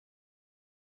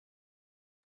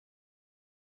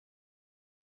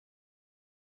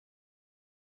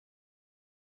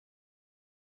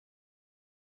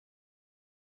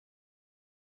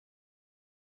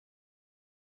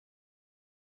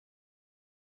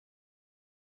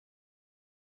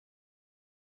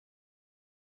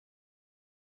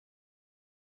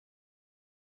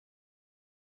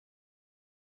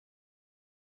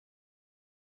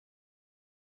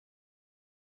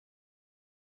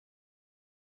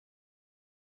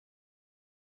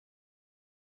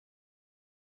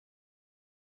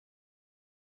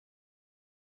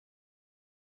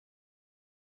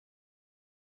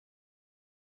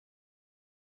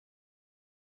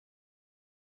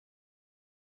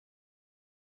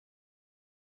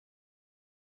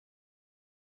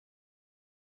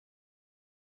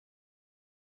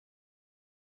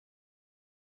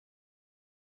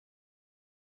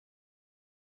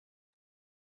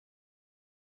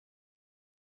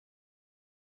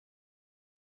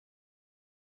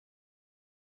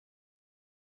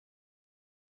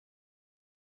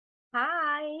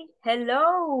Hi,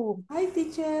 hello. Hi,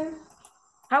 teacher.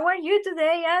 How are you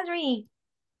today, Adri?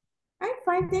 I'm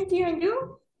fine, thank you. And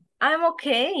you? I'm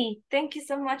okay. Thank you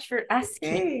so much for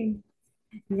asking. Okay.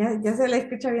 Ya se le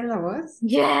escucha bien la voz.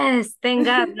 Yes, thank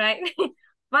God, right?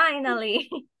 Finally.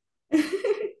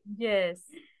 Yes.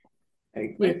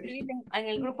 Very Voy a good. escribir en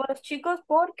el grupo de los chicos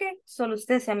porque solo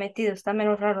usted se ha metido. Está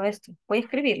menos raro esto. Voy a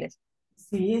escribirles.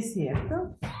 Sí, es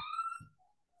cierto.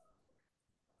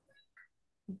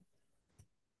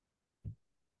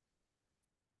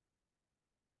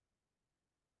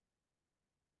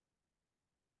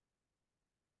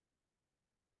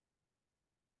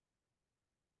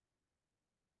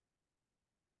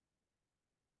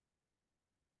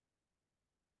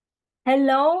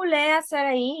 Hello, Lea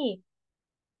Saraí.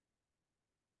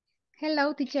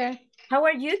 Hello, teacher. How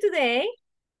are you today?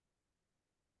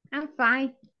 I'm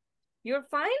fine. You're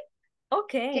fine?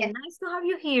 Okay, Yes. nice to have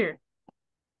you here.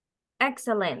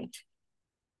 Excellent.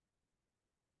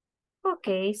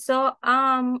 Okay, so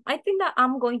I think that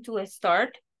I'm going to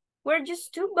start. We're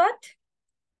just two, but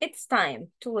it's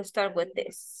time to start with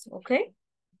this, okay?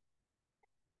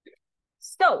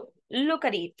 So, look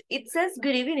at it. It says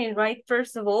good evening, right?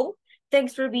 First of all,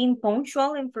 thanks for being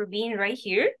punctual and for being right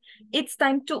here. It's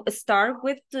time to start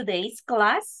with today's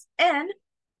class. And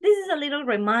this is a little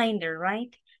reminder,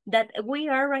 right? That we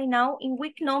are right now in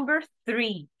week number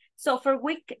 3. So for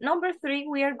week number 3,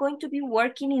 we are going to be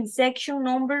working in section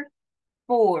number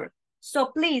 4. So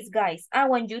please, guys, I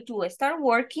want you to start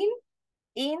working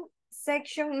in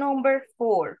section number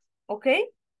 4, okay?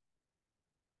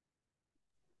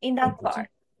 In that part.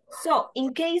 So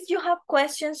in case you have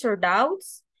questions or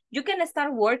doubts, you can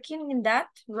start working in that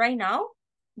right now.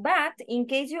 But in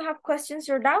case you have questions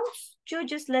or doubts, you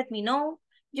just let me know.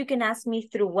 You can ask me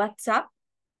through WhatsApp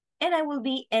and I will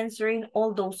be answering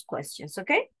all those questions,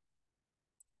 okay?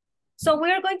 So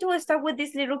we are going to start with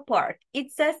this little part.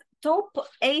 It says top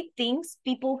 8 things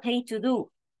people hate to do.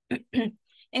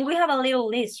 And we have a little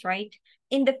list, right?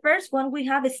 In the first one, we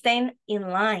have stand in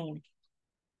line.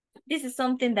 This is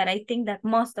something that I think that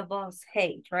most of us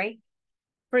hate, right?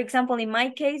 For example, in my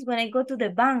case, when I go to the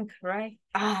bank, right?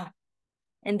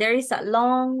 And there is a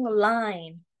long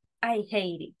line. I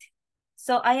hate it.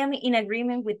 So I am in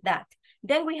agreement with that.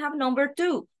 Then we have number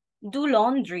 2, do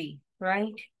laundry,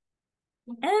 right?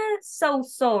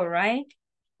 So, right?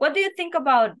 What do you think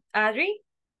about Adri?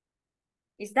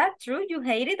 Is that true? You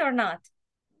hate it or not?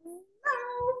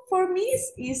 For me,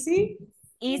 it's easy.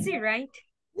 Easy, right?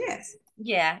 Yes.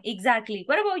 Yeah, exactly.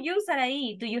 What about you,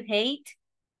 Sarai? Do you hate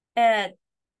to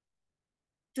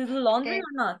do laundry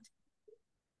or not?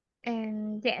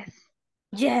 Yes.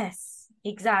 Yes,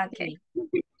 exactly.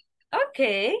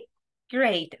 Okay,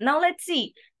 great. Now let's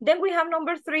see. Then we have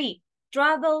number 3,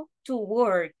 travel to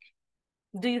work.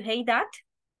 Do you hate that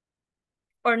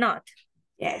or not?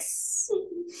 Yes.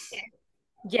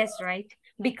 Yes, right?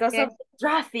 Because of Yes.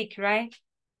 traffic, right?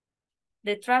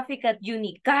 The traffic at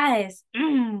Unicaes,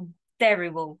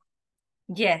 terrible.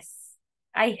 Yes,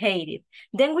 I hate it.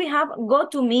 Then we have go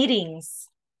to meetings.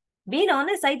 Being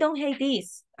honest, I don't hate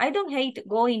this. I don't hate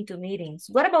going to meetings.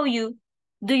 What about you?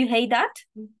 Do you hate that?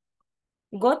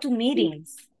 Go to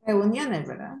meetings. Reuniones,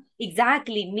 ¿verdad?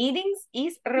 Exactly. Meetings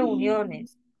is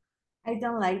reuniones. I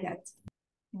don't like that.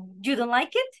 You don't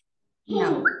like it?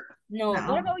 No. No. No.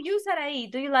 What about you, Sarai?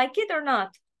 Do you like it or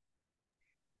not?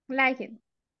 Like it.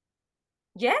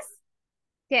 Yes?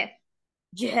 Yes.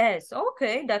 Yes.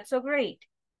 Okay, that's so great.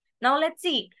 Now let's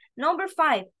see. Number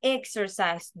 5,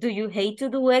 exercise. Do you hate to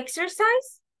do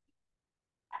exercise?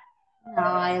 No,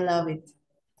 I love it.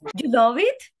 You love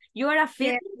it? You are a Yes.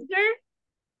 fitness girl?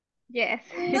 Yes.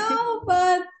 No,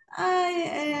 but I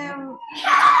am...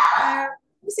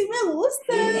 sí me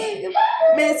gusta.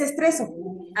 Me desestreso.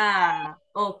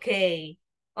 Okay.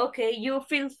 Okay, you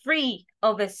feel free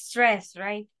of stress,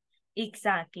 right?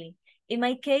 Exactly. In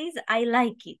my case, I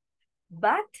like it.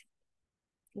 But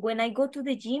when I go to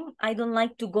the gym, I don't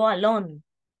like to go alone.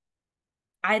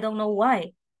 I don't know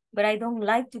why, but I don't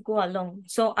like to go alone.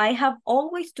 So I have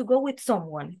always to go with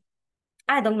someone.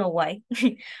 I don't know why,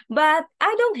 but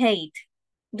I don't hate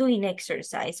doing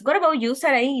exercise. What about you,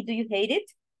 Sarai? Do you hate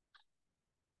it?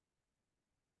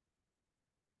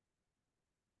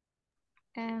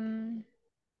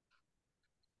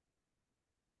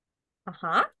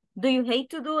 Do you hate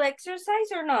to do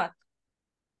exercise or not?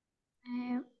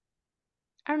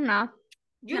 Or not.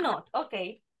 You No. not?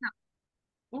 Okay.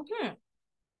 No.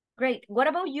 Great. What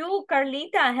about you,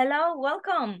 Carlita? Hello,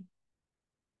 welcome.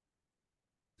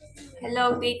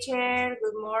 Hello, teacher.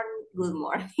 Good morning. Good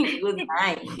morning. Good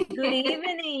night. Good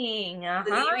evening.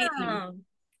 Good evening.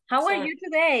 How are you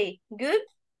today? Good?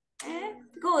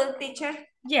 Good, teacher.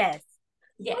 Yes.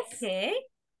 Yes. Okay.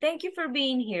 Thank you for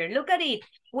being here. Look at it.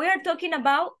 We are talking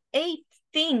about 8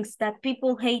 things that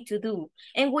people hate to do.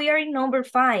 And we are in number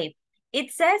 5.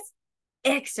 It says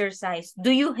exercise.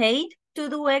 Do you hate to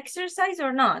do exercise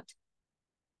or not?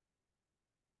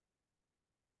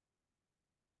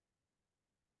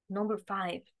 Number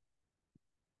 5.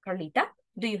 Carlita,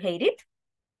 do you hate it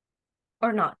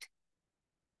or not?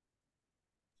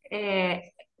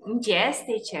 Yes,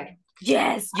 teacher.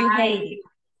 Yes, you hate it.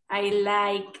 I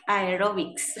like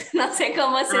aerobics. No sé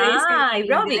cómo se dice en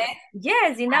Aerobics. inglés.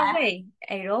 Yes, in that way.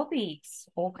 Aerobics.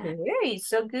 Okay,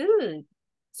 so good.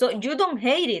 So you don't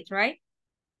hate it, right?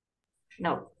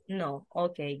 No. No.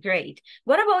 Okay, great.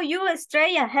 What about you,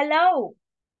 Estrella? Hello.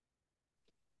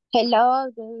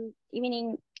 Hello, good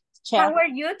evening, How Chair. are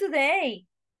you today?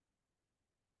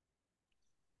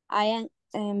 I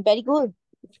am very good.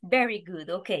 Very good.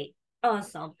 Okay.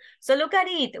 Awesome. So look at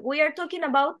it. We are talking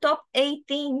about top 8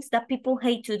 things that people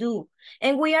hate to do.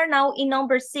 And we are now in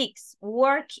number 6,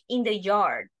 work in the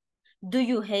yard. Do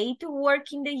you hate to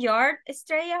work in the yard,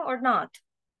 Estrella, or not?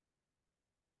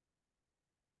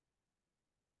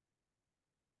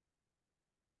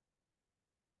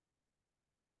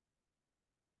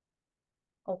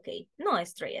 Okay, no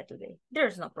Estrella today.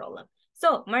 There's no problem.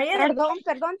 So, María del...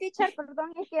 Perdón, teacher,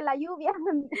 perdón, es que la lluvia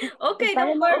Okay, está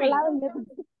don't del otro worry. lado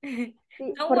sí,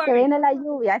 Don't porque worry. viene la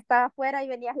lluvia, estaba afuera y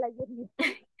venía la lluvia.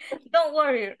 Don't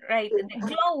worry, right? The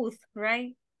clothes,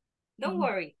 right? Don't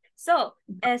worry. So,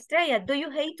 Estrella, do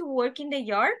you hate to work in the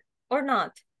yard or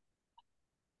not?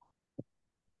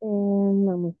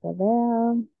 Vamos a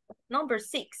ver. Number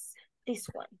 6, this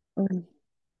one.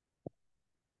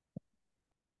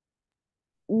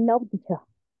 No, teacher.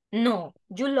 No.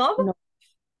 You love? No.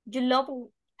 You love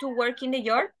to work in the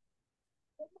yard?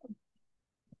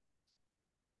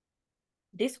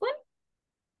 This one?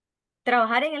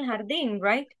 Trabajar en el jardín,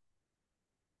 right?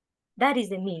 That is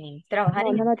the meaning. Trabajar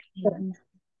en el jardín.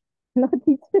 No,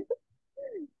 teacher.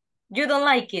 You don't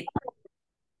like it?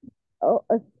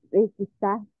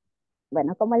 Quizás,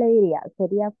 bueno, ¿cómo le diría?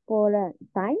 Sería por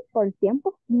time, por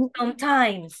tiempo.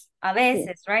 Sometimes. A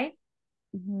veces, right?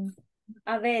 Ujú.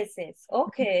 A veces.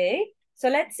 Okay. So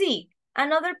let's see.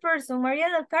 Another person, Maria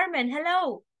del Carmen.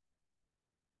 Hello.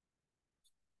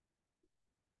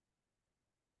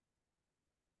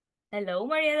 Hello,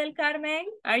 Maria del Carmen.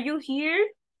 Are you here?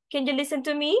 Can you listen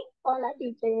to me? Hola,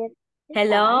 teacher.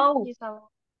 Hello.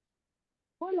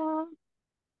 Hola.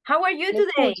 How are you ¿Me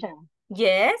today? escucha?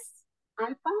 Yes.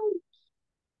 I'm fine.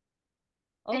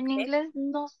 En Okay. inglés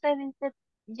no se dice,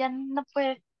 ya no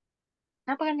puede,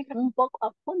 no puede ni Un poco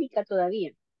afónica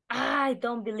todavía. I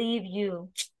don't believe you.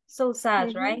 So sad,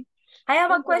 Ujú. right? I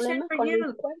have a Un question problema for con you.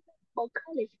 mis cuerdas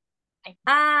vocales.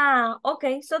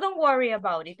 Okay. So don't worry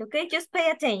about it, okay? Just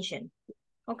pay attention.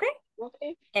 Okay?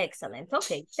 Okay. Excellent.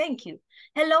 Okay, thank you.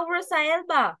 Hello, Rosa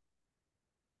Elba.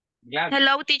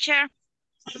 Hello, teacher.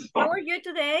 How are you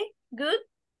today? Good?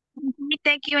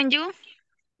 Thank you, and you?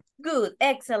 Good,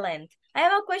 excellent. I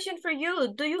have a question for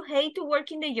you. Do you hate to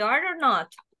work in the yard or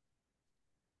not?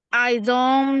 I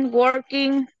don't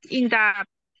working in the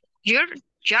yard,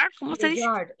 ¿cómo se The dice?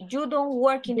 yard. You don't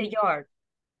work in the yard.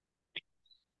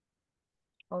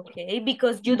 Okay,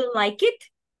 because you don't like it?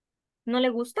 ¿No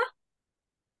le gusta?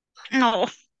 No,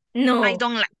 No, I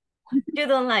don't like. you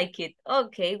don't like it.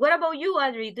 Okay, what about you,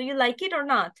 Adri? Do you like it or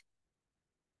not?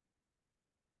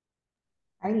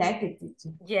 I like it,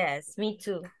 teacher. Yes, me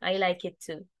too. I like it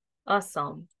too.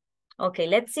 Awesome. Okay,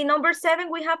 let's see. Number 7,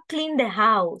 we have clean the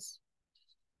house.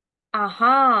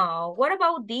 What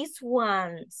about this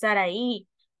one, Sarai?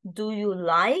 Do you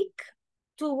like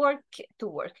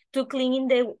to clean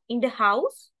in the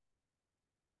house?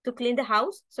 To clean the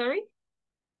house, sorry?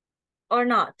 Or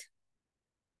not?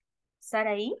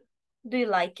 Sarai, do you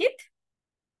like it?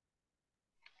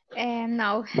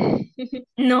 no.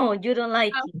 No, you don't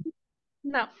like No. it.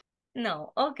 No.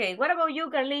 No. Okay, what about you,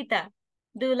 Carlita?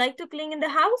 Do you like to clean in the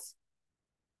house?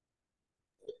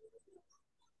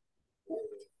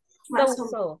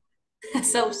 So.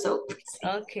 So.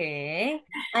 Okay.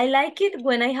 I like it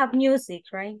when I have music,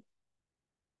 right?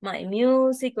 My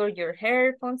music or your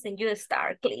headphones and you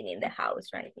start cleaning the house,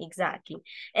 right? Exactly.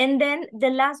 And then the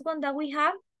last one that we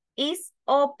have is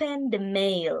open the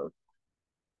mail.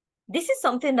 This is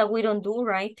something that we don't do,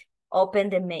 right? Open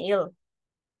the mail.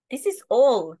 This is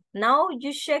all. Now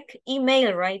you check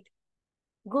email, right?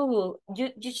 Google,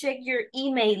 you check your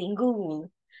email in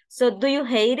Google. So do you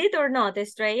hate it or not,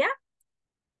 Estrella?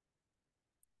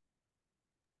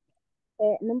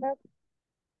 Número,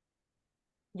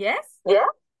 Yes?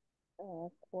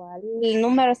 ¿cuál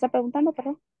número está preguntando,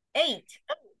 perdón? 8.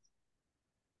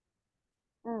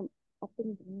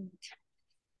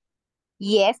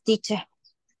 Yes, teacher.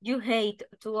 You hate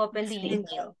to open the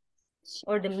email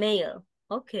or the mail.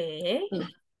 Okay.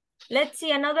 Let's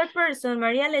see another person.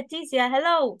 Maria Leticia,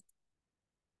 hello.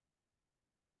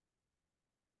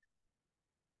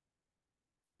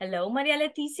 Hello, Maria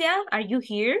Leticia. Are you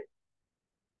here?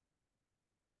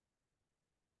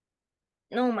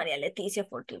 No, Maria Leticia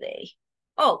for today.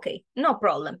 Okay, no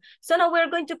problem. So now we're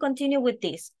going to continue with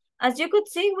this. As you could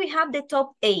see, we have the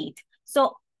top 8.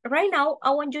 So right now,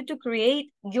 I want you to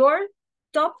create your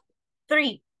top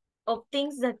 3 of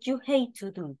things that you hate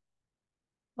to do.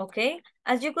 Okay,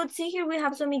 as you could see here, we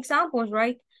have some examples,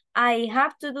 right? I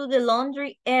have to do the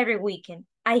laundry every weekend.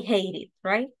 I hate it,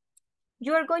 right?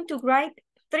 You are going to write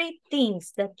 3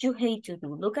 things that you hate to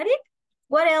do. Look at it.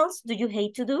 What else do you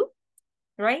hate to do,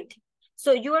 right?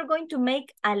 So you are going to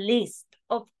make a list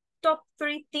of top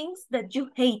 3 things that you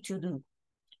hate to do,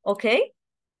 okay?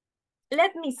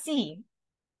 Let me see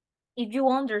if you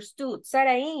understood.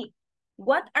 Saraí,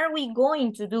 what are we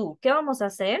going to do? ¿Qué vamos a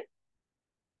hacer?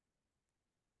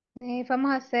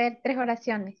 Vamos a hacer 3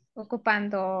 oraciones,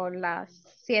 ocupando las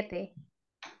 7.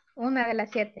 Una de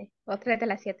las 7 o 3 de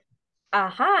las 7.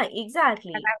 Ajá,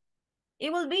 exactly.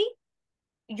 It will be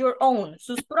your own,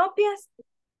 sus propias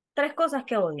 3 cosas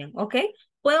que odian, ¿ok?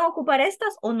 Pueden ocupar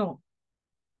estas o no,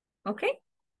 ¿ok?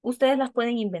 Ustedes las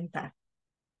pueden inventar,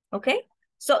 ¿ok?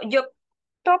 So, your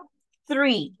top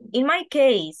 3. In my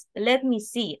case, let me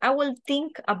see. I will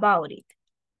think about it.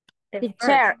 The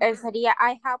Teacher, first. sería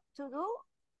I have to do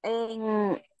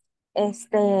en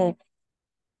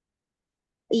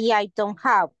y I don't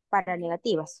have para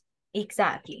negativas.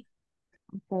 Exactly.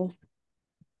 Okay.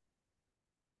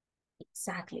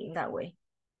 Exactly, in that way.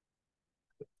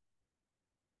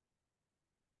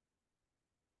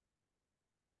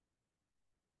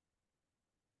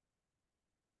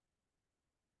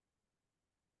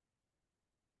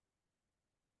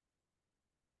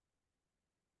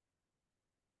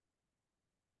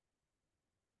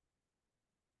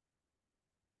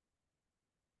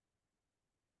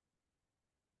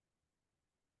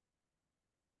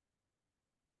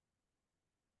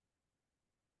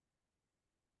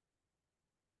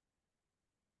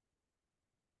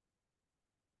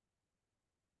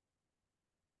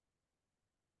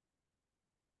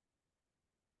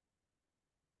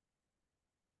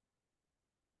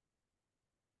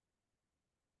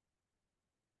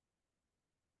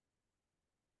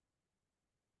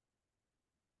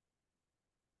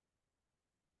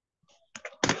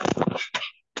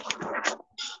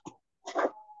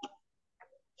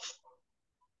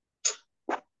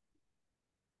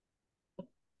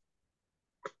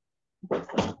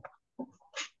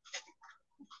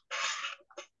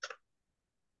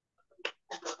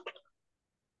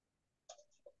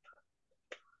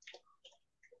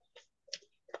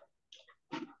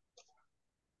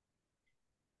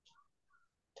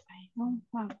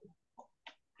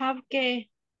 Have que.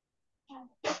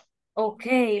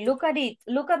 Okay, look at it.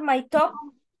 Look at my top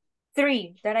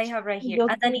 3 that I have right here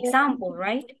as an example,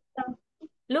 right?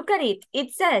 Look at it.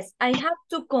 It says, I have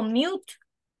to commute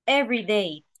every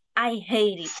day. I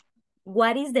hate it.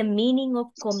 What is the meaning of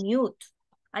commute?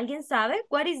 ¿Alguien sabe?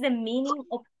 What is the meaning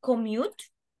of commute?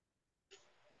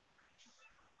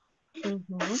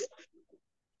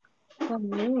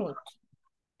 Commute.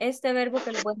 Este verbo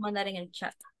que le voy a mandar en el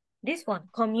chat. This one,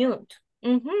 commute.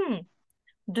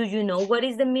 Do you know what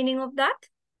is the meaning of that?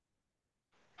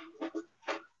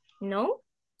 No?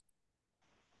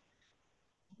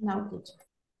 No, teacher.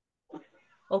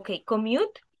 Ok,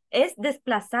 commute es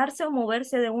desplazarse o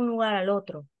moverse de un lugar al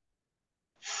otro.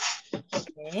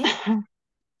 Okay.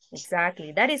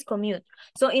 Exactly, that is commute.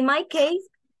 So in my case,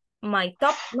 my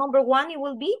top number 1, it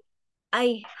will be,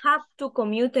 I have to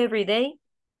commute every day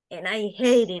and I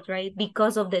hate it, right?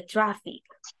 Because of the traffic.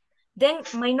 Then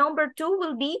my number 2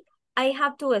 will be, I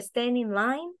have to stand in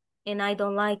line and I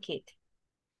don't like it.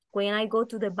 When I go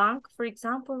to the bank, for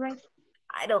example, right?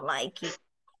 I don't like it.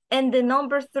 And the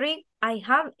number 3 I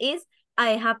have is,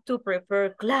 I have to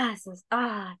prepare classes.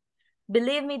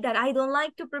 Believe me that I don't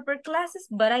like to prepare classes,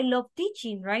 but I love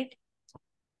teaching, right?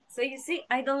 So you see,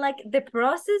 I don't like the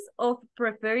process of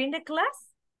preparing the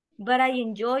class, but I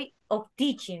enjoy of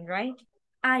teaching, right?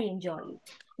 I enjoy it.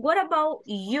 What about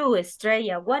you,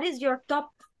 Estrella? What is your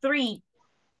top 3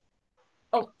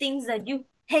 of things that you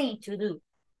hate to do?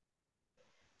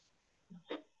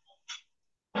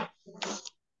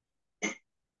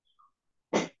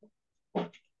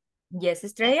 Yes,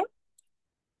 Estrella?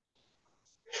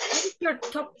 What is your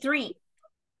top 3?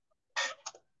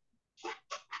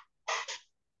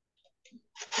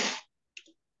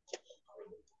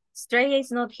 Estrella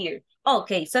is not here.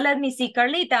 Okay, so let me see.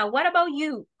 Carlita, what about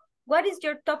you? What is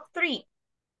your top 3?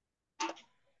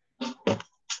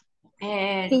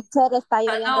 Teacher, está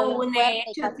lloviendo Solo bien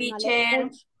fuerte y two, casi no le teacher.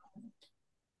 escucho.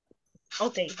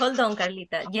 Okay, hold on,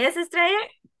 Carlita. Yes, Estrella?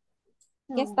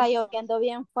 Que está lloviendo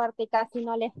bien fuerte y casi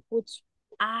no le escucho.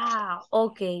 Ah,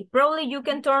 okay. Probably you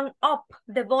can turn up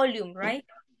the volume, right?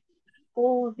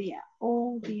 Oh dear,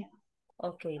 oh dear.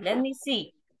 Okay, let me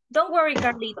see. Don't worry,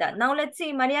 Carlita. Now let's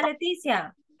see. Maria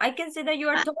Leticia, I can see that you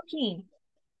are talking.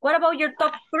 What about your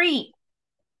top 3?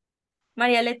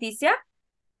 Maria Leticia?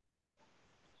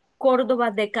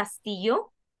 Córdoba de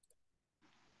Castillo.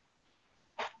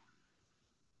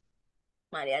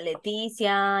 Maria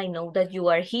Leticia, I know that you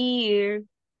are here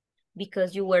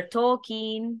because you were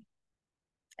talking.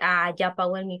 Ah, ya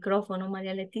apagó el micrófono,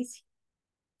 María Leticia.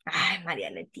 Ay,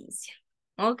 María Leticia.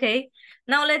 Okay.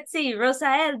 Now let's see. Rosa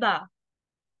Elba.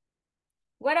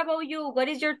 What about you? What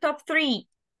is your top 3?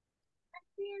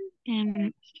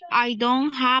 I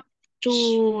don't have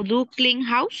to do clean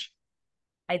house.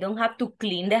 I don't have to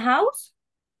clean the house.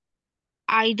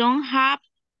 I don't have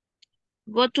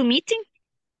go to meeting.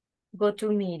 Go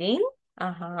to meeting.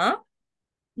 Uh-huh.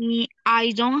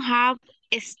 I don't have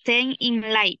stay in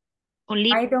line or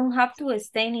leave. I don't have to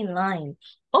stay in line.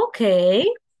 Okay.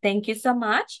 Thank you so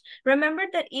much. Remember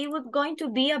that it was going to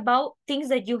be about things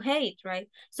that you hate, right?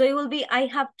 So it will be, I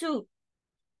have to.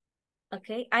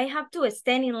 Okay. I have to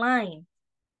stand in line.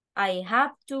 I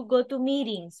have to go to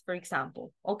meetings, for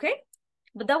example. Okay.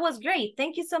 But that was great.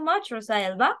 Thank you so much, Rosa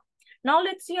Elba. Now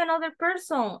let's see another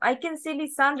person. I can see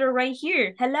Lisandro right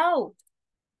here. Hello.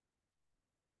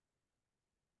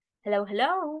 Hello,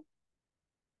 hello.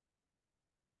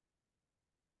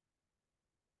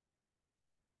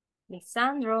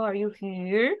 Lisandro, are you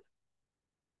here?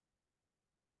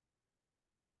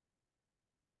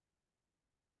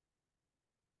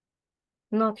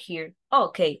 Not here.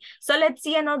 Okay, so let's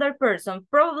see another person.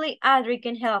 Probably Adri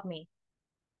can help me.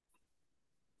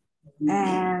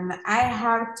 And I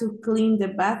have to clean the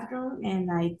bathroom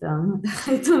and I don't,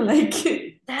 I don't like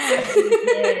it.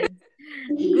 Yes.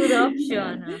 Good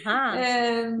option. Uh-huh.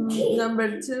 And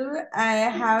number 2, I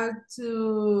have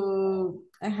to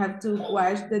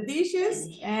wash the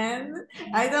dishes and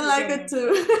I don't like it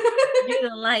too. You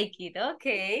don't like it.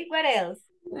 Okay, what else?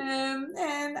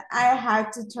 And I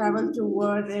had to travel to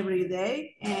work every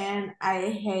day and I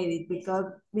hate it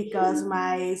because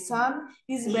my son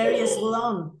is very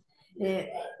slow. So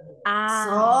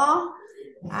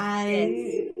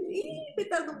I me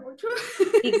tardo mucho.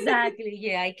 Exactly,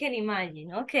 yeah, I can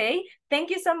imagine. Okay,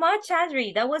 thank you so much,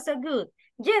 Adri. That was so good.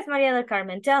 Yes, Maria del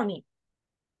Carmen, tell me.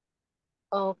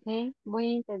 Okay, voy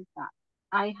a intentar.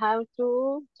 I have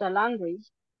to the laundry.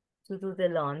 To do the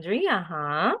laundry,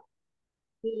 uh-huh.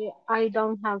 I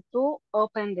don't have to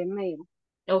open the mail.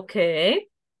 Okay.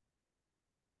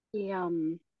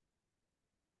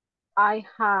 I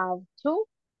have to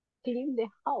clean the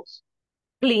house.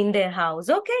 Clean the house.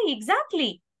 Okay,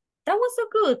 exactly. That was so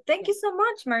good. Thank you so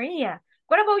much, Maria.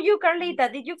 What about you,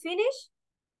 Carlita? Did you finish?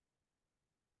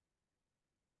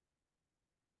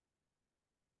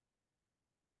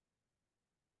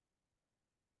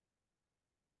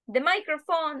 The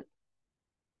microphone.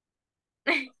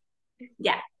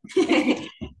 Ya.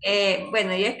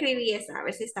 Bueno, yo escribí esa, a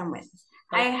ver si están buenas.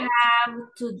 I Okay. have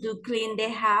to do clean the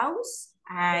house.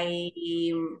 I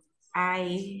hate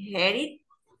it.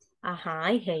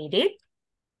 I hate it.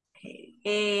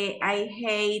 I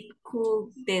hate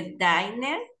cook the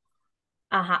dinner.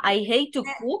 I hate to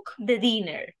cook the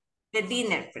dinner. The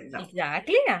dinner, perdón.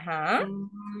 Exactly,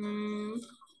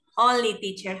 Only,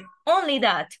 teacher. Only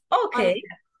that. Okay. Only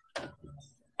that.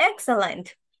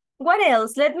 Excellent. What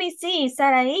else? Let me see,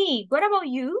 Sarai. What about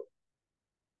you?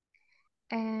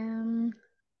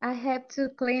 I have to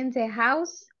clean the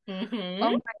house on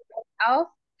my day off.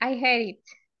 I hate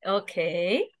it.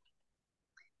 Okay.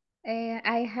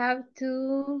 I have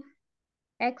to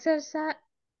exercise.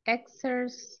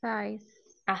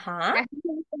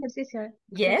 Ejercicio.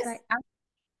 Yes. Exercise.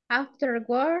 After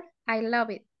work, I love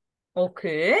it.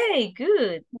 Okay,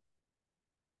 good.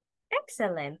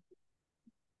 Excellent.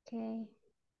 Okay.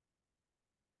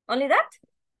 Only that?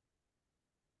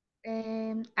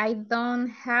 I don't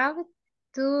have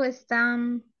to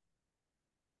stand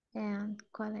In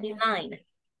line.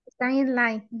 Stand in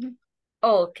line. Mhm.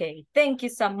 Okay, thank you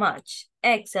so much.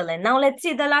 Excellent. Now let's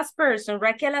see the last person,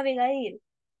 Raquel Abigail.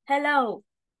 Hello.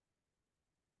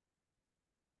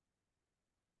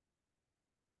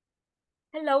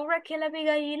 Hello, Raquel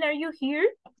Abigail, are you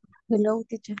here? Hello,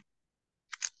 teacher.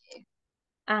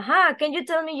 Can you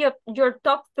tell me your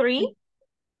top 3?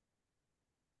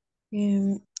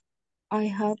 I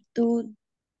have to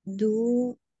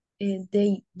do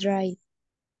they drive?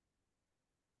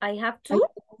 I have I to.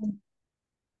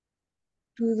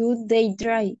 to do they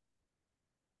drive.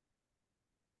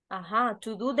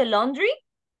 To do the laundry.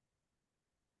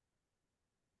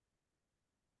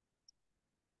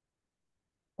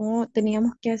 O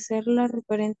teníamos que hacerla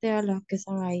referente a las que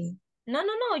están ahí. No,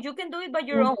 you can do it by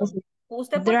your own. Entonces,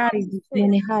 Usted puede drive, poner suya.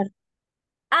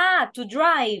 manejar. To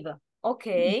drive.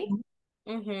 Okay.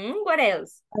 What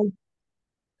else?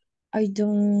 I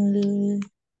don't,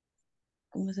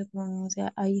 ¿cómo se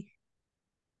pronuncia? I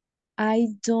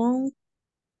don't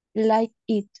like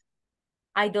it.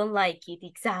 I don't like it,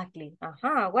 exactly.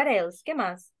 What else? ¿Qué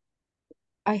más?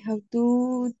 I have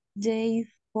to they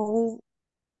fold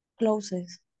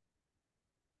clothes.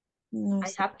 No I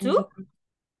sé have cómo se to? pronuncia.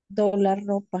 Doblar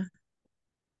ropa.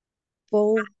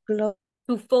 Fold clothes.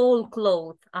 To fold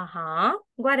clothes.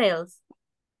 What else?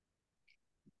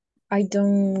 I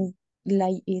don't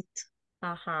like it.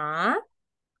 I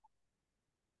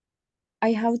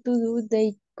have to do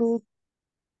they cook.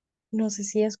 No sé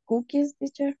si es cookies,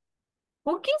 teacher.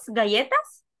 Cookies,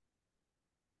 galletas?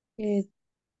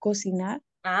 Cocinar.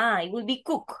 It will be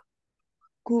cook.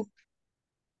 Cook.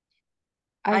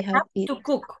 I I have have it. to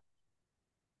cook.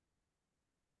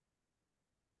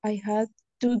 I had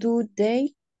to do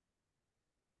they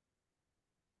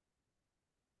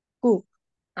cook.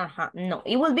 No,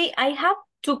 it will be I have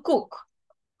to cook.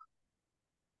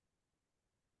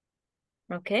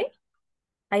 Okay?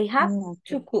 I have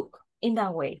to Okay. cook in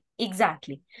that way.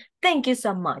 Exactly. Thank you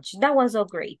so much. That was so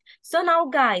great. So now,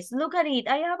 guys, look at it.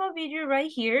 I have a video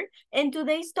right here, and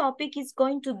today's topic is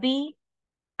going to be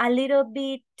a little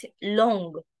bit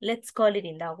long. Let's call it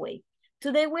in that way.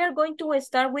 Today, we are going to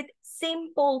start with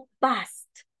simple past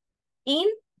in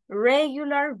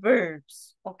regular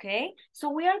verbs, okay?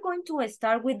 So we are going to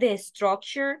start with the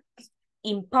structure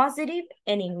in positive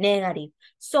and in negative.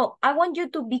 So I want you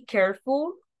to be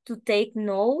careful to take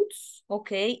notes,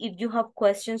 okay? If you have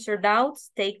questions or doubts,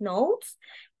 take notes.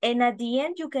 And at the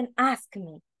end, you can ask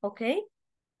me, okay?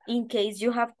 In case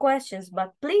you have questions,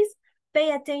 but please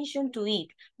pay attention to it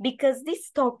because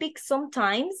this topic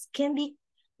sometimes can be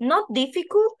not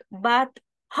difficult, but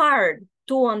hard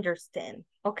to understand,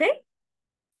 okay?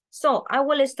 So I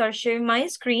will start sharing my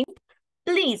screen.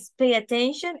 Please pay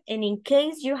attention, and in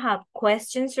case you have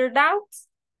questions or doubts,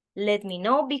 let me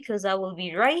know because I will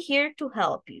be right here to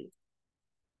help you.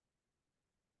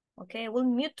 Okay, I will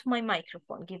mute my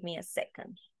microphone. Give me a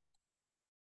second.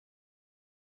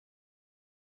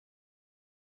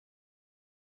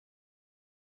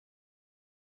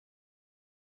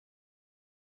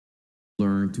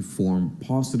 Learn to form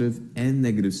positive and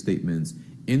negative statements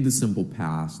in the simple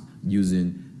past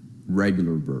using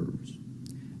regular verbs.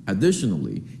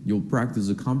 Additionally, you'll practice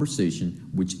a conversation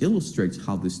which illustrates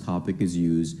how this topic is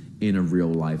used in a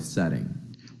real-life setting.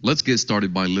 Let's get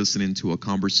started by listening to a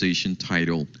conversation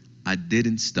titled, I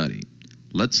Didn't Study.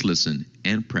 Let's listen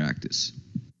and practice.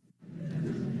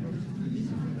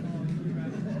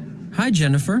 Hi,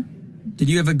 Jennifer. Did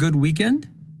you have a good weekend?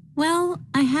 Well,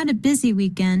 I had a busy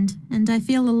weekend, and I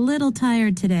feel a little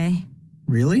tired today.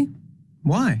 Really?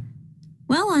 Why?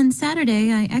 Well, on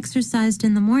Saturday, I exercised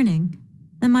in the morning.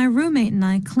 Then my roommate and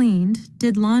I cleaned,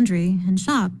 did laundry, and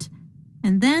shopped.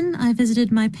 And then I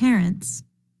visited my parents.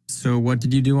 So what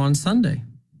did you do on Sunday?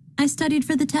 I studied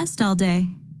for the test all day.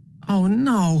 Oh,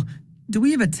 no. Do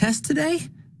we have a test today?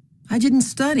 I didn't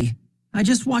study. I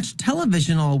just watched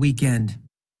television all weekend.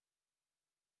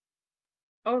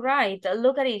 All right,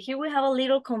 look at it. Here we have a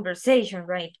little conversation,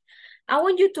 right? I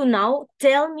want you to now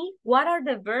tell me what are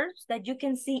the verbs that you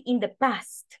can see in the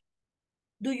past.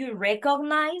 Do you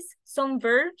recognize some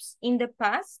verbs in the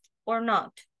past or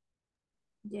not?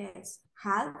 Yes.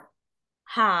 Had.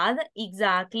 Had,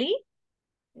 exactly.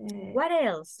 What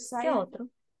else? ¿Qué otro?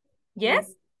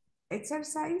 Yes?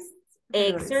 Exercised.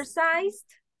 Exercised.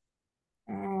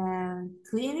 And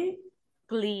cleaning.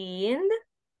 Cleaned.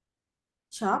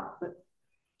 Shop.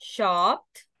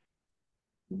 Shopped.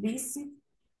 Visit.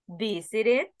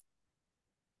 Visited.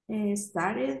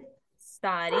 Studied.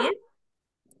 Studied.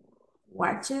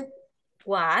 Watched.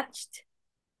 Watched.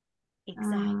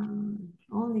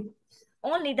 Exactly.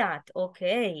 Only that,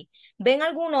 okay. ¿Ven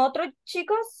algún otro,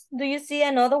 chicos? Do you see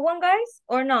another one, guys,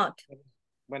 or not?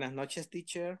 Buenas noches,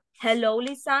 teacher. Hello,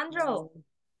 Lisandro.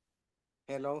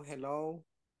 Hello, hello.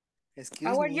 Excuse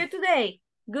How are me. you today?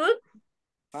 Good?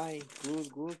 Fine,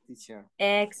 good, teacher.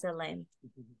 Excellent.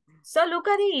 So look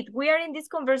at it. We are in this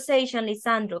conversation,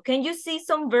 Lisandro. Can you see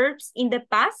some verbs in the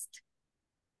past?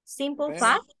 Simple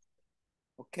past?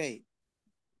 Okay.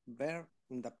 Verb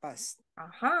in the past.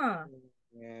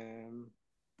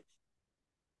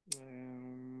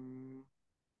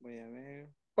 Voy a ver.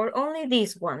 Or only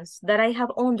these ones that I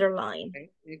have underlined?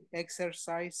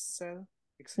 Exercise.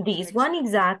 This one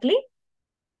exactly.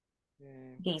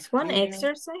 This one Cleaner,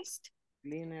 exercised.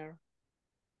 Cleaner.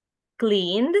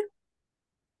 Cleaned.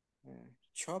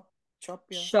 Chopped.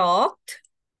 Shopped.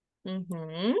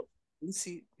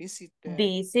 Visited.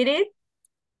 Visited.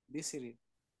 Visited.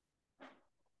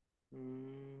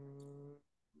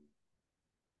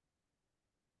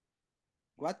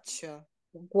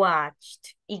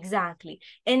 Watched. Exactly.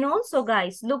 And also,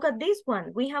 guys, look at this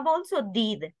one. We have also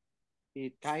did.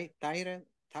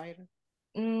 Tired.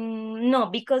 No,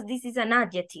 because this is an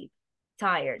adjective.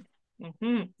 Tired.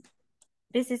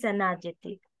 This is an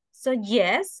adjective. So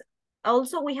yes,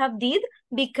 also we have did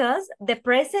because the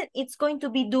present it's going to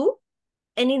be do,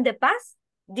 and in the past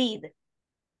did.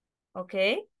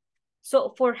 Okay.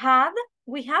 So for have,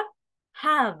 we have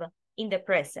in the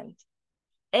present.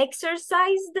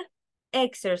 Exercised,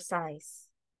 exercise.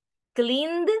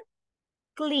 Cleaned,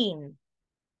 clean.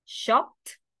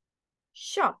 Shopped,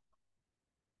 shop.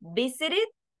 Visited,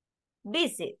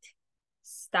 visit.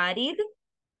 Studied,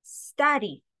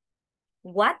 study.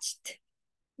 Watched,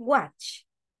 watch.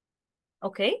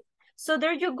 Okay, so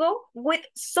there you go with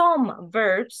some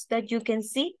verbs that you can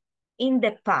see in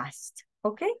the past.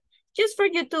 Okay, just for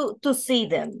you to see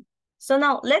them. So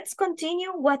now let's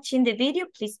continue watching the video.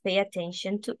 Please pay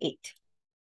attention to it.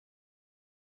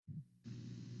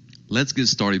 Let's get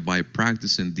started by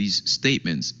practicing these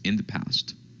statements in the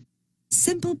past.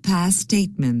 Simple past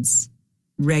statements.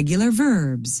 Regular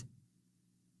verbs.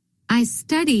 I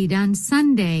studied on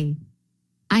Sunday.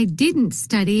 I didn't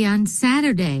study on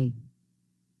Saturday.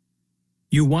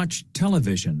 You watched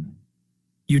television.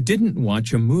 You didn't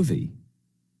watch a movie.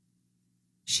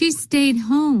 She stayed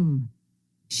home.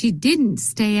 She didn't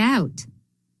stay out.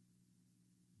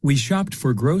 We shopped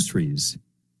for groceries.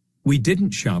 We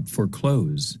didn't shop for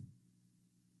clothes.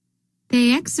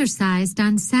 They exercised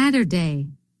on Saturday.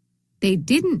 They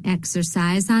didn't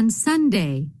exercise on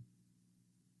Sunday.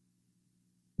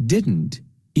 Didn't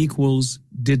equals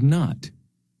did not.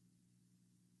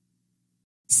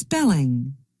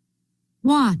 Spelling.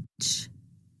 Watch.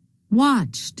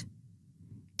 Watched.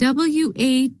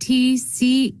 W-A-T-C-H-E-D.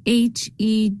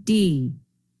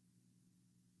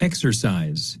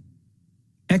 Exercise.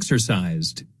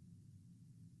 Exercised.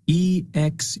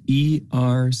 E-X-E-R-C-I-S-E-D.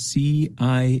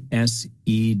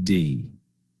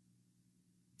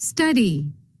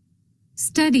 Study.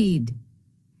 Studied.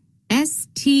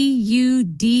 S-T-U-D-I-E-D.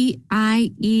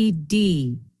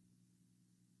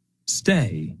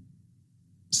 Stay.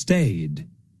 Stayed.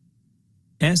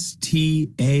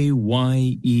 S-T-A-Y-E-D.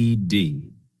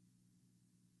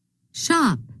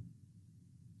 Shop.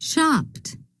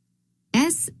 Shopped.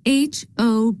 S-H-O-P-P-E-D.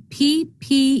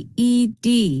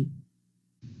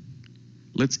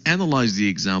 Let's analyze the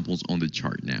examples on the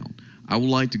chart now. I would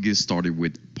like to get started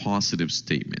with positive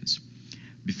statements.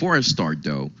 Before I start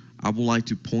though, I would like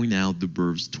to point out the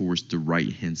verbs towards the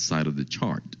right-hand side of the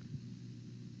chart.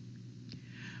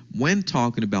 When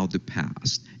talking about the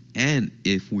past, and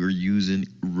if we're using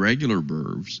regular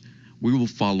verbs, we will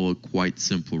follow a quite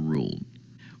simple rule.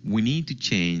 We need to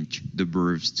change the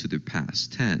verbs to the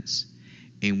past tense,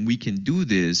 and we can do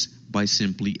this by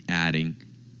simply adding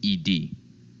ed.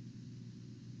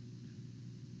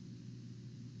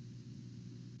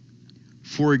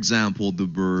 For example, the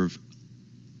verb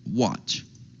watch.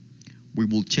 We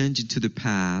will change it to the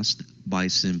past by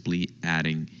simply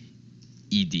adding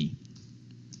ed.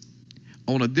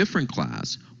 On a different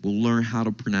class, we'll learn how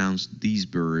to pronounce these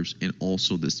verbs and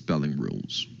also the spelling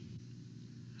rules.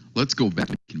 Let's go back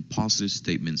to making positive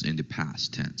statements in the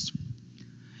past tense.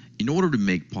 In order to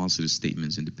make positive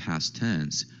statements in the past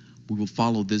tense, we will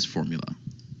follow this formula.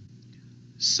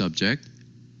 Subject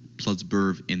plus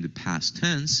verb in the past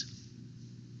tense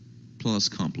plus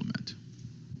complement.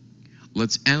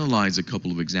 Let's analyze a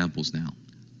couple of examples now.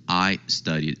 I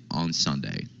studied on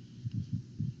Sunday.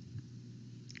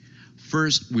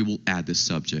 First, we will add the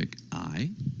subject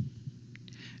I.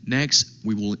 Next,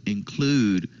 we will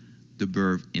include the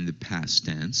verb in the past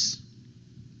tense.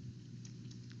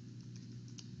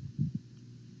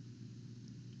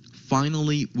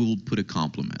 Finally, we will put a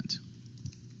complement.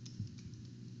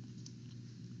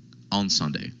 On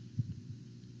Sunday.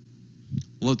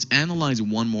 Let's analyze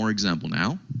one more example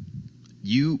now.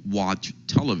 You watch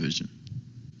television.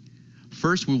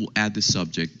 First, we will add the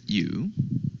subject you.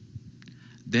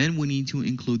 Then we need to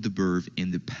include the verb in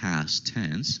the past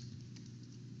tense.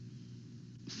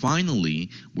 Finally,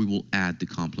 we will add the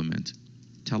complement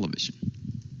television.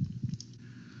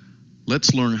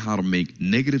 Let's learn how to make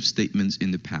negative statements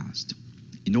in the past.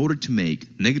 In order to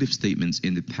make negative statements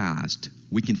in the past,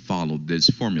 we can follow this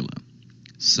formula.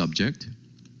 Subject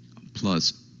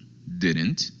plus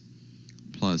didn't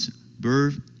plus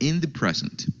verb in the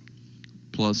present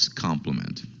plus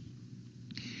complement.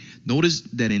 Notice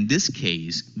that in this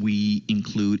case, we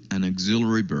include an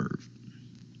auxiliary verb,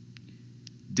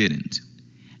 didn't.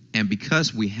 And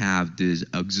because we have this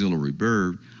auxiliary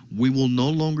verb, we will no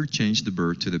longer change the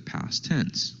verb to the past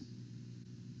tense.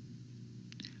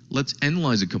 Let's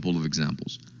analyze a couple of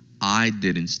examples. I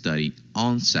didn't study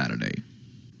on Saturday.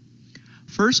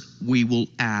 First, we will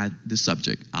add the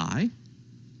subject I.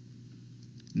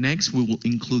 Next, we will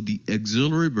include the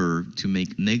auxiliary verb to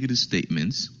make negative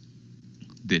statements,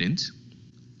 didn't.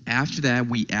 After that,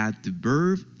 we add the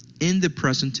verb in the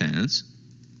present tense,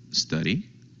 study.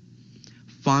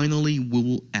 Finally, we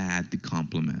will add the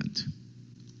complement,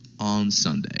 on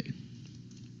Sunday.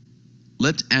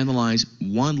 Let's analyze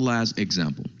one last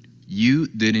example. You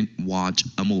didn't watch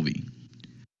a movie.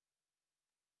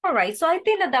 All right, so I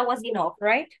think that was enough,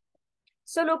 right?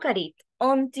 So look at it.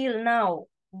 Until now,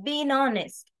 being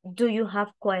honest, do you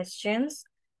have questions?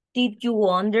 Did you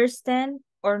understand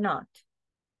or not?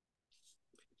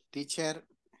 Teacher,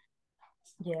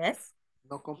 Yes.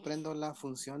 no comprendo la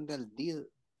función del did.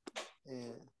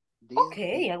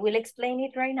 Okay, I will explain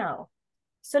it right now.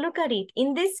 So look at it.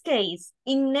 In this case,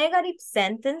 in negative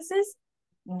sentences,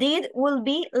 did will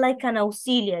be like an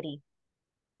auxiliary.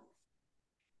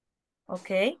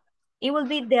 Okay? It will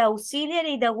be the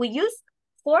auxiliary that we use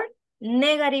for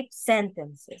negative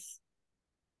sentences.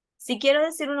 Si quiero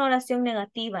decir una oración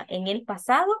negativa en el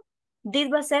pasado,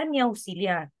 did va a ser mi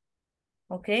auxiliar.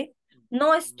 Okay?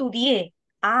 No estudié.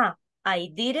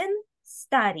 I didn't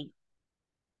study.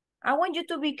 I want you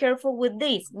to be careful with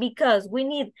this because we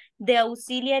need the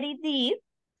auxiliary did,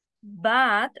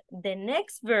 but the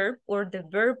next verb or the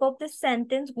verb of the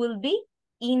sentence will be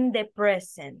in the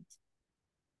present.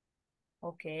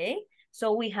 Okay,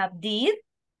 so we have did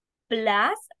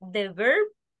plus the verb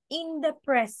in the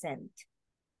present.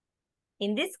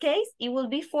 In this case, it will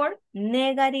be for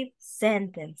negative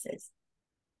sentences.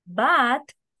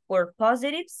 But for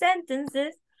positive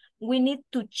sentences, we need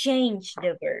to change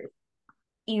the verb.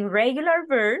 In regular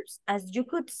verbs, as you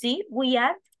could see, we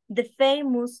add the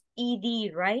famous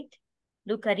ed, right?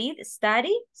 Look at it.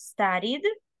 Study, studied.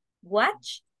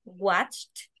 Watch,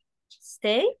 watched.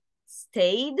 Stay,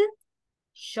 stayed.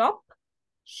 Shop,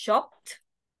 shopped.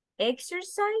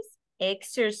 Exercise,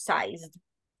 exercised.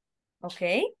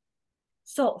 Okay?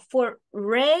 So for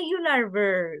regular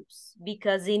verbs,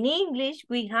 because in English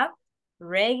we have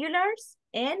regulars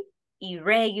and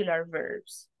irregular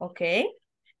verbs. Okay?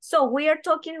 So we are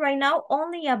talking right now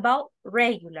only about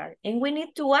regular, and we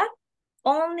need to add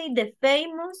only the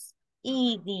famous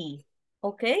ed,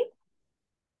 okay?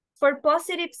 For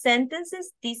positive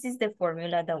sentences, this is the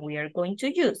formula that we are going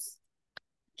to use.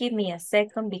 Give me a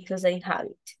second because I have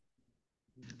it.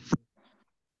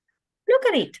 Look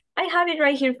at it. I have it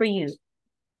right here for you.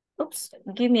 Oops,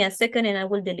 give me a second and I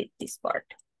will delete this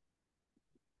part.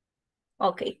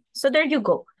 Okay, so there you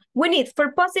go. We need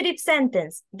for positive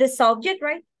sentence, the subject,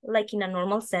 right? Like in a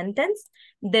normal sentence,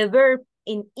 the verb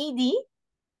in ed,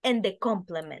 and the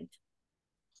complement.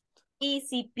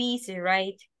 Easy peasy,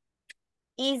 right?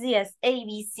 Easy as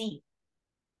ABC.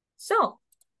 So,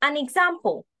 an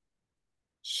example.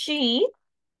 She,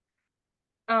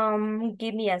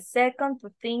 give me a second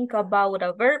to think about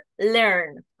a verb.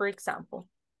 Learn, for example.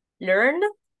 Learn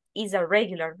is a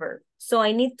regular verb. So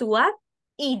I need to add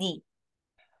ed.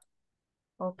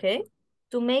 Okay,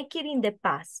 to make it in the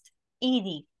past,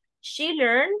 ed. She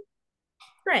learned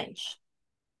French.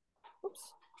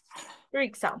 Oops. For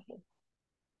example,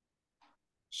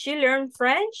 she learned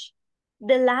French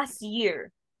the last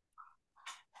year.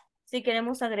 Si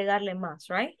queremos agregarle más,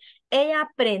 right? Ella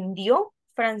aprendió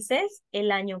francés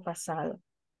el año pasado.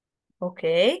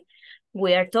 Okay,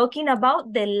 we are talking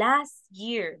about the last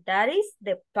year. That is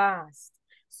the past.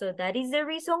 So that is the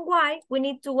reason why we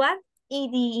need to add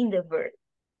ed in the verb.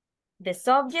 The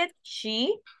subject,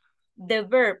 she, the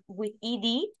verb with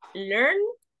ed, learn,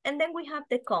 and then we have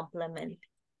the complement.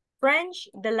 French,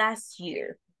 the last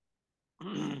year.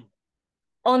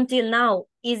 Until now,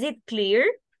 is it clear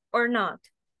or not?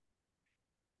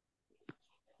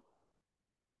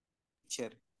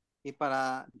 Y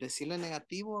para decirlo en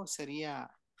negativo sería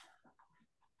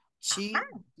she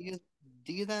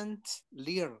didn't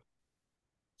learn.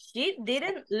 She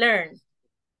didn't learn.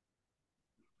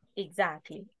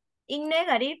 Exactly. In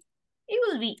negative, it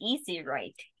will be easy,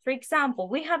 right? For example,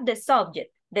 we have the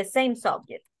subject, the same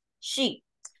subject, she.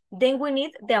 Then we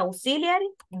need the auxiliary,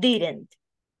 didn't.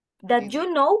 That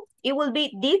you know, it will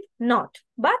be did not.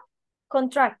 But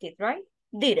Contracted, right?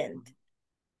 Didn't.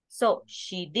 So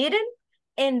she didn't,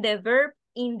 and the verb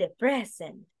in the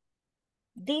present.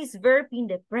 This verb in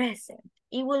the present,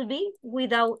 it will be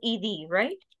without ed,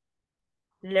 right?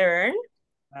 Learn,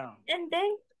 No. and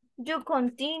then you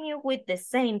continue with the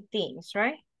same things,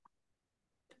 right?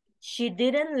 She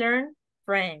didn't learn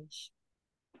French,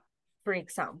 for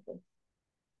example.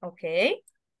 Okay,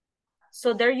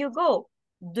 so there you go.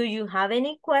 Do you have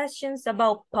any questions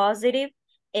about positive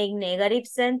and negative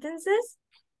sentences?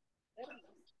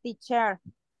 Teacher,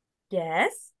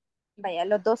 Yes. vaya,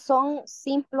 los dos son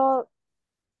simple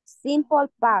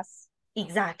past.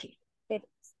 Exactly. Pero,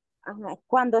 ajá,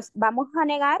 cuando vamos a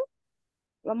negar,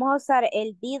 vamos a usar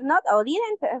el did not o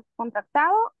didn't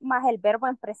contractado más el verbo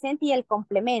en presente y el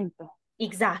complemento.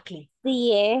 Exactly.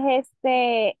 Si es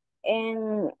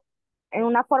en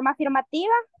una forma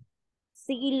afirmativa,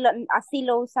 sí, así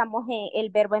lo usamos el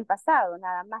verbo en pasado,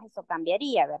 nada más eso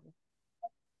cambiaría, ¿verdad?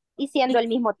 Y siendo el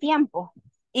mismo tiempo.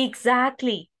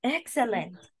 Exactly.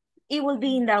 Excellent. It will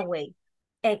be in that way.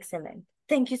 Excellent.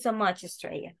 Thank you so much,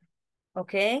 Estrella.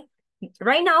 Okay.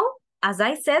 Right now, as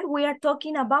I said, we are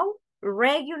talking about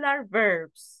regular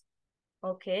verbs.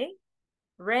 Okay.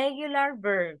 Regular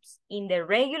verbs. In the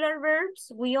regular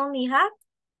verbs, we only have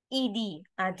ed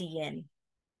at the end.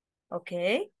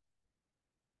 Okay.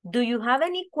 Do you have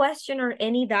any question or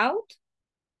any doubt?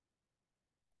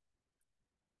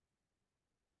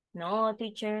 No,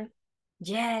 teacher.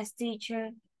 Yes,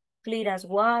 teacher. Clear as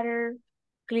water.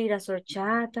 Clear as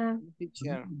horchata.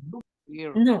 Teacher.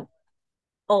 Clear. No.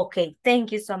 Okay,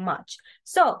 thank you so much.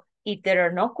 So, if there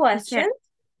are no questions,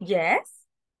 yes.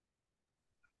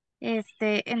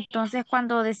 Entonces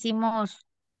cuando decimos,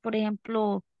 por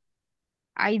ejemplo,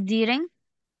 I didn't,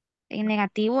 en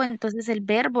negativo, entonces el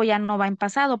verbo ya no va en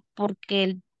pasado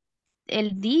porque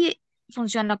el di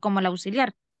funciona como el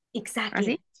auxiliar. Exactly.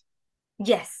 ¿Así?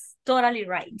 Yes, totally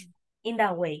right. In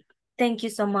that way. Thank you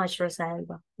so much,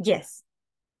 Rosalba. Yes,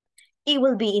 it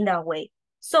will be in that way.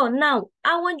 So now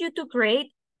I want you to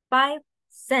create 5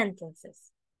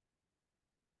 sentences.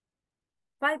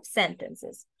 5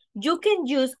 sentences. You can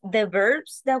use the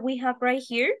verbs that we have right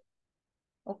here.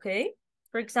 Okay.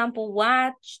 For example,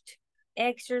 watched,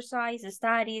 exercised,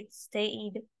 studied,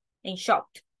 stayed, and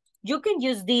shopped. You can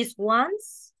use these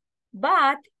ones,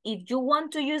 but if you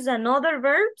want to use another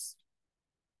verbs,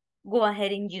 go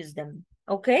ahead and use them,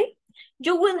 okay?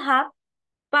 You will have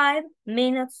 5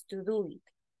 minutes to do it.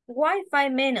 Why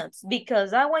 5 minutes?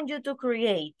 Because I want you to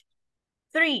create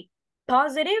 3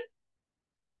 positive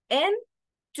and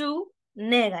 2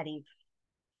 negative,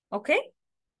 okay?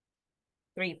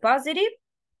 3 positive,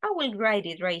 I will write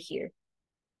it right here.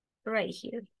 Right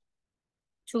here.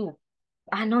 2.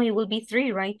 I know it will be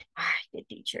 3, right? The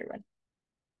teacher, right?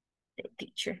 The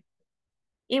teacher.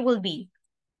 It will be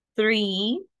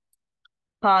 3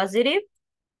 positive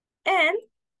and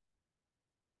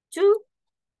 2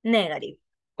 negative.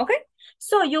 Okay?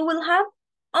 So you will have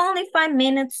only 5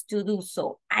 minutes to do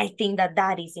so. I think that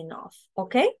that is enough.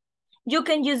 Okay? You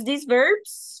can use these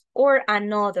verbs or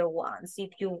another ones if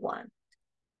you want.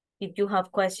 If you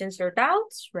have questions or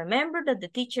doubts, remember that the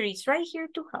teacher is right here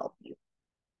to help you.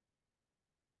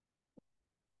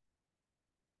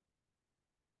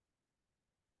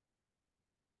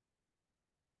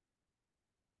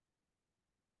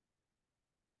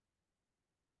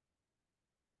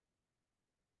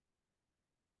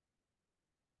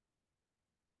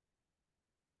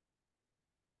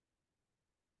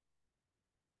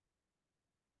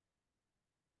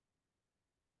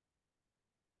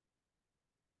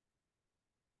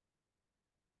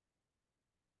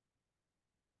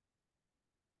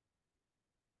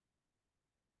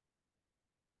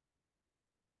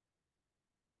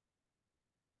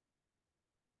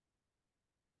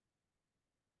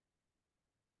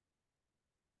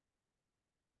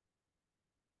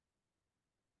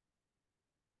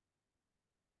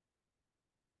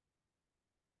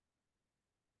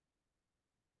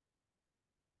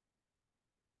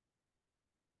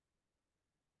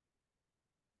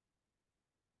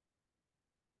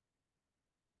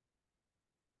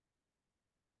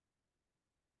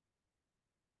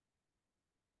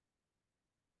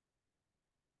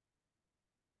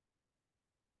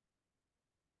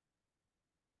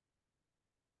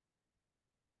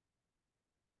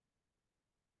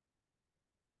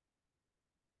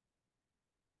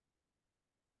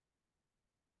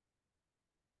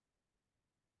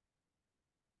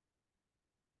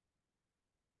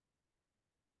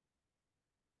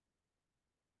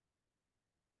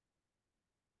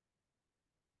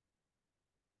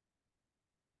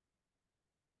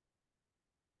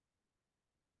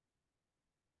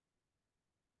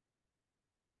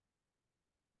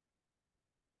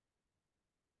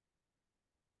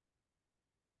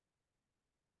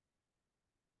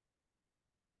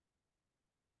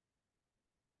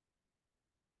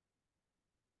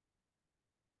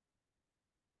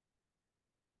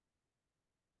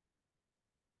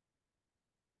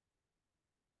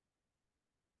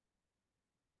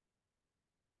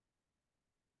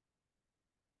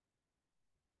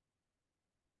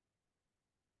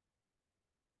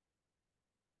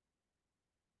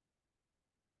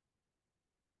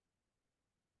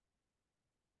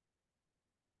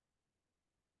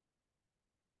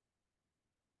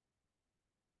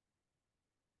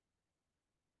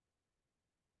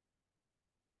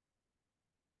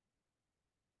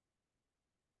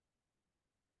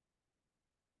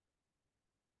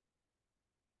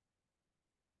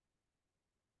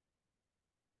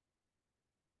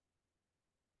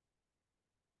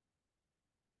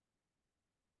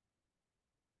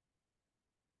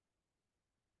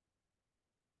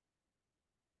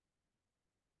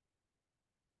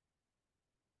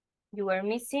 You are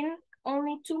missing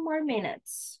only 2 more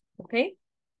minutes, okay?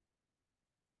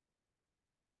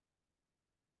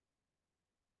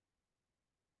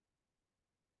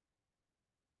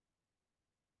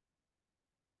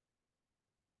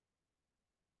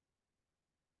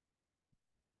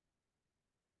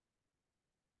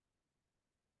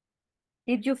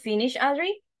 Did you finish,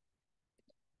 Adri?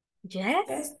 Yes?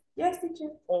 Yes, yes, teacher.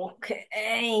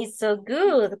 Okay, so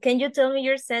good. Can you tell me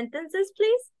your sentences,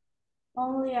 please?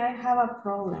 Only I have a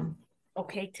problem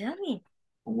Okay, tell me.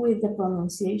 with the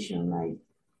pronunciation. I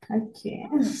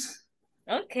can't.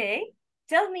 Okay,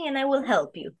 tell me and I will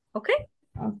help you, okay?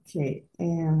 Okay.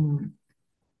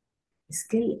 Es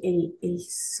que el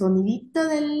sonidito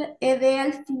del ED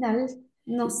al final,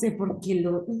 no sé por qué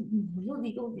no lo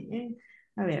digo bien.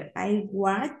 A ver, I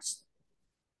watched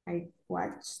a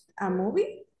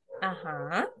movie.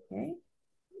 Uh-huh. Okay.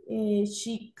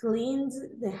 She cleaned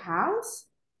the house.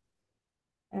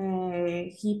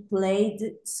 He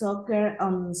played soccer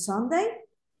on Sunday.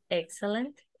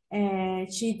 Excellent.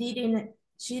 She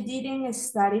didn't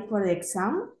study for the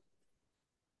exam.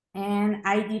 And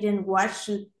I didn't wash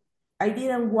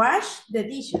the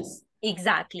dishes.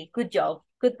 Exactly, good job.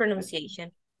 Good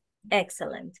pronunciation.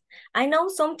 Excellent. I know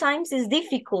sometimes it's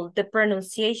difficult, the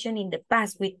pronunciation in the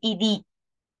past with ED,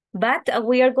 but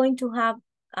we are going to have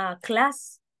a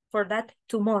class for that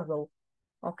tomorrow,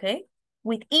 okay?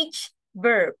 With each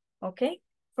verb, okay?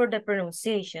 For the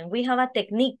pronunciation. We have a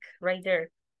technique right there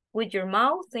with your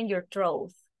mouth and your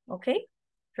throat, okay?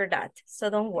 For that, so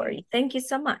don't worry. Thank you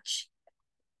so much.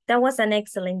 That was an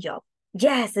excellent job.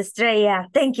 Yes, Estrella,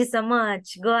 thank you so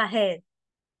much. Go ahead.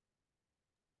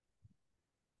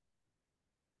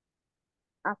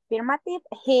 Affirmative.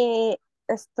 He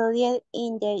studied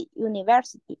in the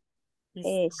university.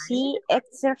 She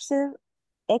exercised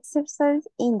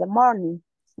in the morning.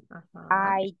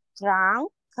 I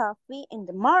drank coffee in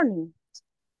the morning.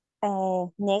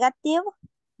 Negative.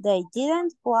 They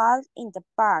didn't walk in the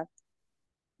park.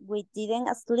 We didn't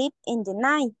sleep in the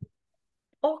night.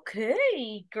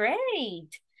 Okay,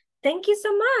 great. Thank you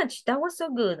so much. That was so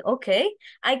good. Okay,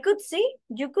 I could see,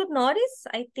 you could notice,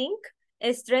 I think,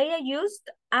 Estrella used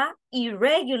an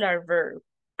irregular verb.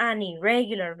 An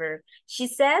irregular verb. She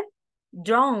said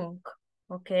drunk.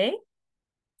 Okay.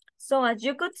 So as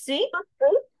you could see,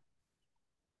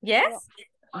 yes?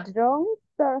 Drunk,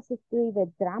 pero se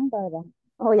escribe drunk, ¿verdad?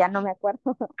 Oh, ya no me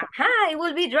acuerdo. Aha, it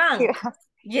will be drunk.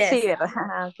 Yes. Sí,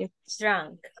 ¿verdad? Okay.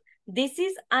 Drunk. This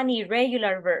is an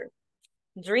irregular verb.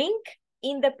 Drink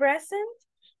in the present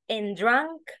and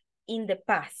drunk in the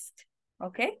past.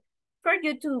 Okay? For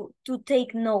you to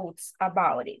take notes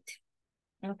about it.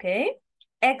 Okay?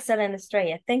 Excellent,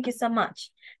 Estrella. Thank you so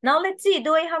much. Now let's see.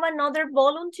 Do I have another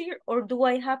volunteer or do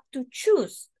I have to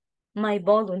choose my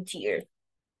volunteer?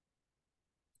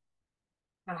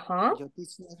 Uh-huh.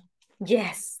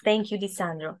 Yes. Thank you,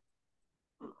 Lisandro.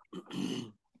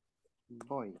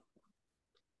 Voy.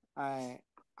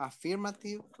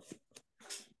 Affirmative.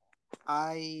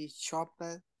 I shopped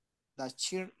the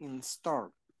shirt in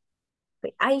store.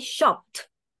 I shopped.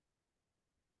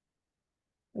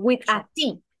 With a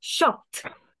T. Shopped.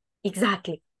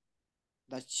 Exactly.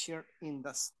 The shirt in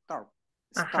the store.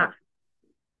 Uh-huh.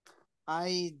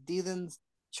 I didn't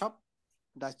shop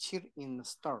the shirt in the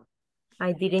store.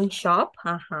 I didn't shop.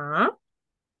 Uh-huh.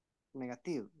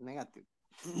 Negative.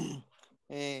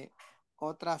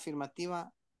 Otra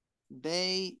afirmativa.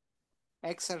 They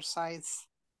exercise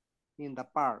in the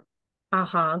park.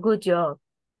 Uh-huh. Good job.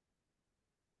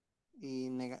 Y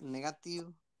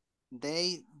negative.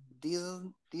 They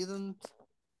didn't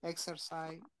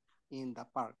exercise in the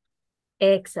park.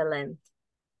 Excellent.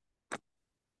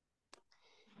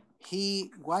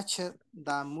 He watched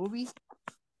the movie.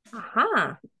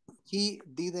 Uh-huh. He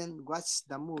didn't watch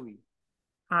the movie.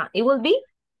 It will be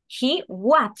he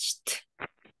watched.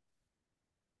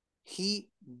 He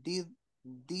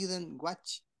didn't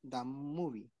watch the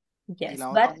movie. Yes,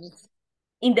 but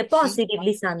in the positive,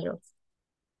 Lisandro.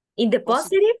 In the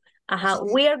positive,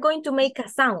 we are going to make a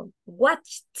sound.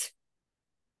 Watched.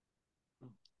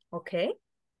 Okay?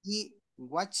 He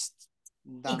watched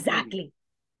the exactly. movie.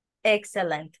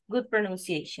 Excellent. Good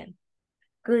pronunciation.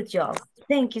 Good job.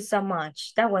 Thank you so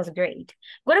much. That was great.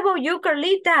 What about you,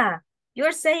 Carlita?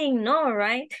 You're saying no,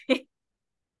 right?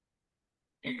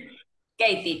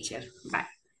 Okay, teacher. Bye.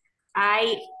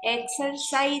 I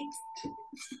exercise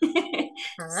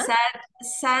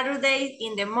Saturday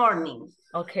in the morning.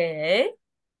 Okay.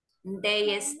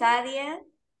 They study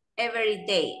every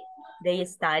day. They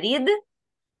studied?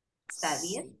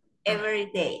 Studied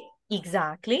every day.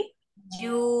 Exactly.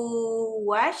 You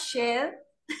watched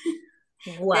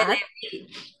what?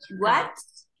 What?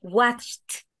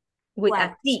 Watched with a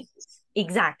Watched. T.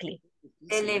 Exactly.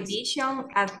 Television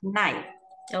at night.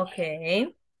 Okay.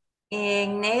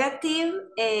 En negative,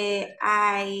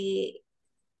 I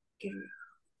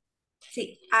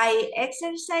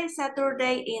exercise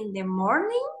Saturday in the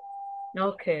morning.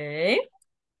 Okay.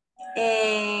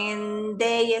 And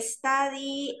they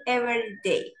study every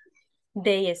day.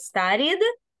 They studied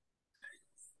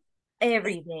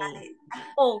every day.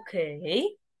 Okay.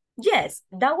 Yes,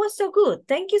 that was so good.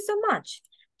 Thank you so much.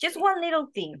 Just one little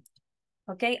thing.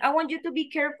 Okay, I want you to be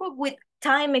careful with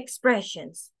time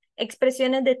expressions.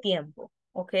 Expresiones de tiempo.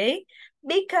 Okay,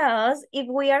 because if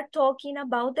we are talking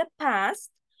about the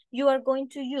past, you are going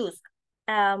to use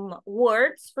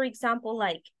words, for example,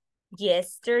 like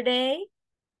yesterday,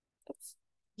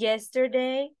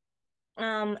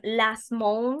 last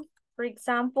month, for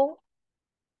example.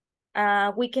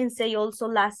 We can say also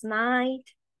last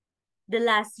night, the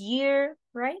last year,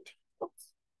 right? Oops.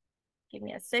 Give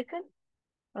me a second.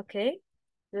 Okay.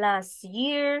 Last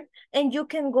year. And you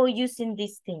can go using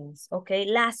these things. Okay.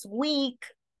 Last week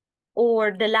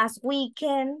or the last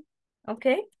weekend.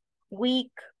 Okay.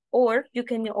 Week. Or you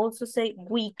can also say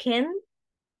weekend.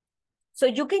 So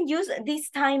you can use these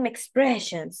time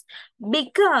expressions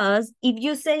because if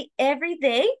you say every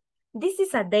day, this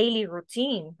is a daily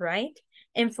routine, right?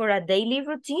 And for a daily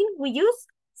routine, we use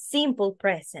simple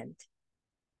present.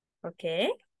 Okay?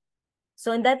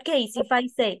 So in that case, if I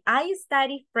say, I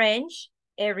study French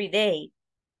every day,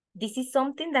 this is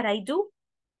something that I do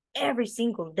every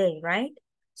single day, right?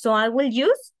 So I will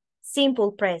use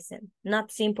simple present,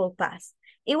 not simple past.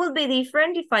 It will be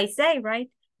different if I say, right?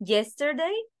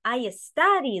 Yesterday, I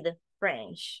studied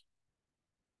French.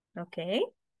 Okay?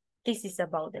 This is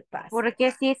about the past.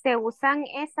 Porque si se usan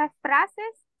esas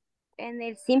frases, en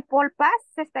el simple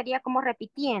past se estaría como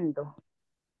repitiendo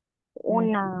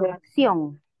una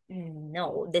acción.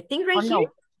 No, the thing right ¿O no?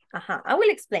 here, I will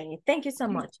explain it. Thank you so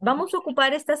much. Vamos a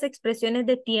ocupar estas expresiones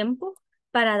de tiempo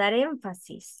para dar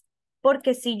énfasis.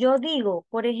 Porque si yo digo,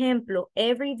 por ejemplo,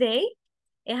 every day,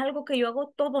 es algo que yo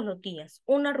hago todos los días,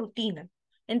 una rutina.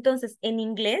 Entonces, en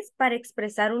inglés, para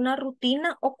expresar una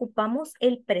rutina, ocupamos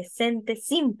el presente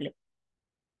simple,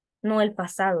 no el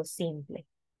pasado simple.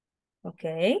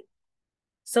 Okay?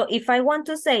 So, if I want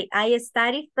to say, I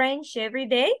study French every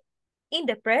day, in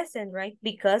the present, right?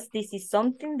 Because this is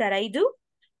something that I do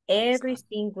every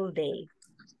single day.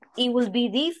 It will be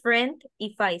different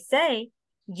if I say,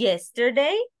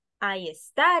 yesterday, I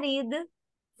studied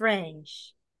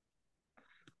French.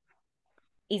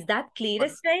 Is that clear,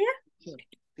 Estrella?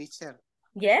 Teacher.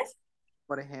 Yes?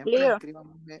 Por ejemplo, Clear.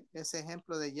 escribamos ese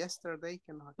ejemplo de yesterday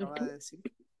que nos acaba de decir.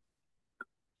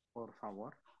 Por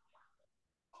favor.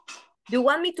 Do you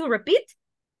want me to repeat?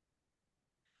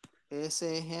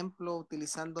 Ese ejemplo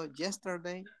utilizando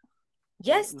yesterday.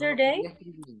 Yesterday,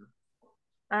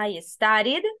 I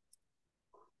studied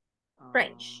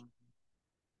French.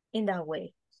 In that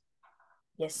way.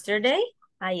 Yesterday,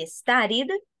 I studied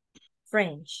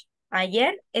French.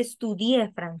 Ayer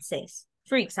estudié francés,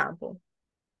 for example.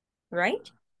 Right?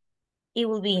 It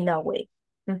will be in that way.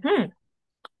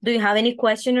 Do you have any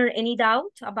question or any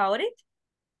doubt about it?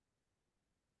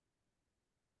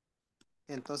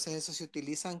 Entonces esos se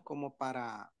utilizan como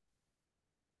para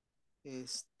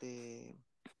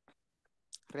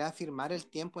reafirmar el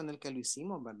tiempo en el que lo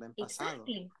hicimos, ¿verdad? En pasado.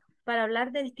 Exactly. Para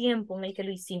hablar del tiempo en el que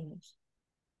lo hicimos.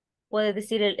 Puedes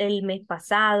decir el mes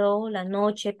pasado, la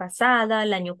noche pasada,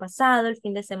 el año pasado, el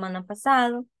fin de semana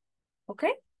pasado.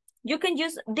 Okay? You can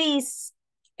use these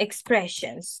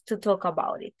expressions to talk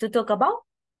about it, to talk about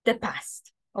the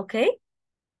past. Okay?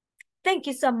 Thank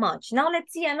you so much. Now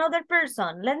let's see another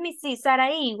person. Let me see,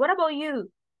 Sarai, what about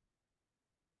you?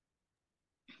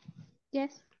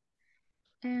 Yes.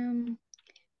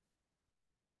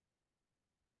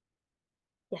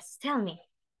 Yes, tell me.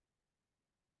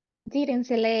 Didn't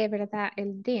se lee, ¿verdad?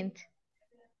 El didn't.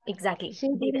 Exactly. She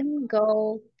didn't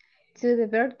go to the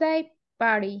birthday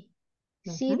party.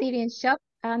 She didn't shop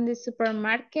at the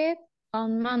supermarket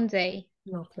on Monday.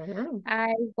 Okay.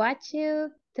 I watched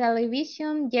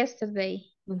television yesterday.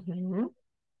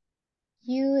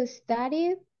 You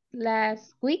studied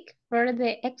last week for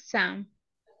the exam.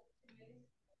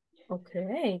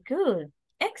 Okay, good.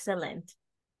 Excellent.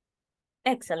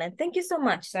 Excellent. Thank you so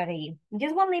much, Sarai.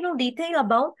 Just one little detail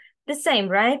about the same,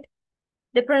 right?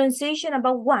 The pronunciation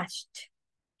about watched.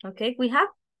 Okay, we have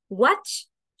watch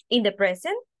in the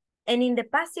present, and in the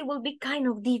past it will be kind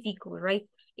of difficult, right?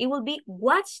 It will be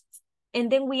watched,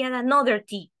 and then we add another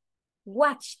T.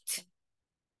 Watched.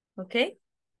 Okay?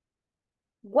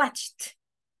 Watched.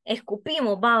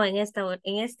 Escupimos, baba, en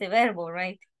este verbo,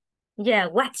 right? Yeah,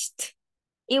 watched.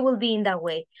 it will be in that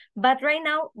way. But right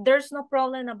now, there's no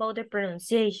problem about the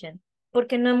pronunciation,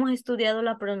 porque no hemos estudiado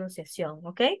la pronunciación,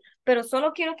 ¿ok? Pero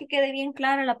solo quiero que quede bien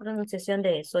clara la pronunciación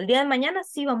de eso. El día de mañana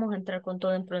sí vamos a entrar con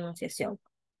todo en pronunciación,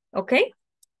 ¿ok?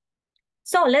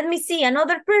 So, let me see,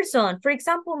 another person. For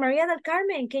example, Maria del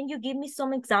Carmen, can you give me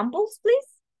some examples,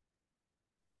 please?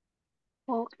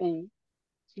 Okay.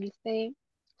 She say,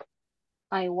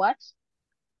 I watch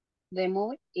the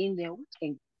movie in the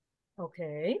weekend.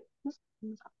 Okay.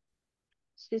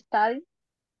 She studies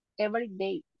every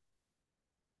day.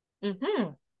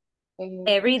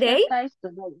 Every day? Exercise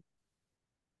today.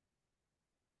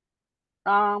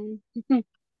 Ajá.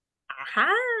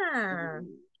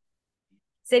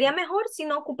 Sería mejor si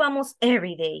no ocupamos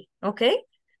every day, ¿ok?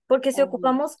 Porque si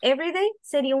ocupamos every day,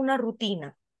 sería una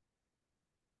rutina.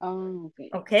 Okay.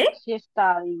 ¿Ok? She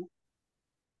studies.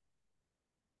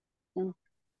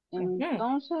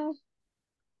 Entonces,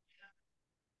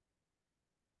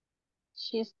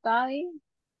 she studies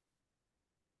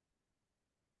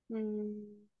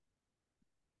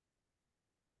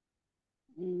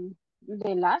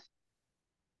the last.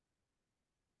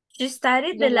 She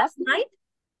studied the last night?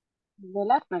 The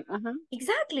last night,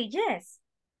 Exactly, yes.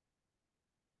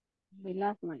 The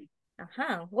last night.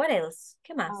 What else?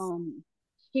 ¿Qué más?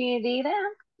 She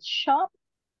didn't shop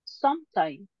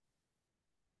sometime.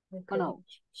 Okay. No.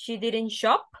 She didn't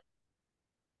shop?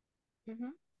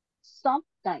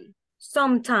 Sometime.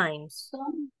 Sometimes.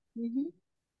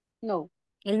 No.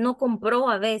 Él no compró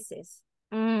a veces.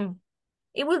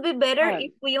 It would be better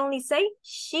if we only say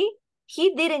he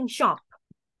didn't shop.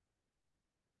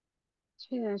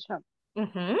 She didn't shop.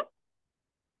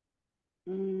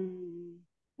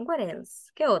 What else?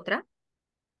 ¿Qué otra?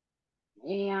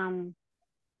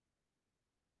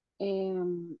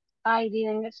 I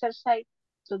didn't exercise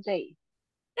today.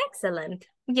 Excellent.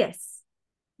 Yes,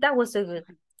 that was so good.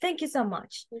 Thank you so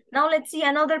much. Now let's see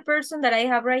another person that I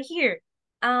have right here.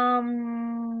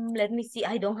 Let me see.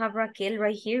 I don't have Raquel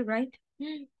right here, right?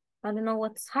 I don't know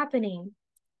what's happening.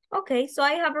 Okay, so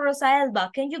I have Rosa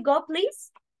Elba. Can you go,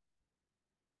 please?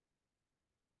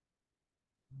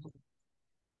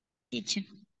 Teacher.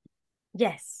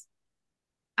 Yes.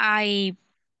 I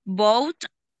bought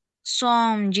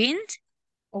some jeans.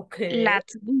 Okay.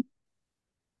 Last week.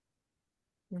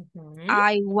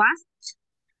 I watched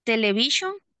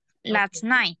television last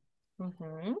night.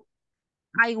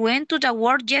 I went to the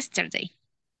work yesterday.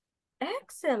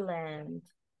 Excellent.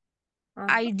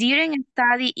 I didn't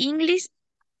study English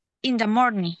in the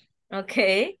morning.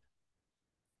 Okay.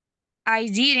 I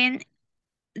didn't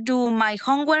do my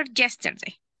homework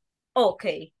yesterday.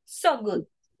 Okay, so good.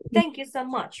 Thank you so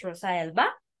much, Rosa Elba.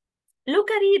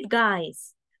 Look at it,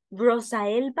 guys. Rosa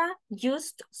Elba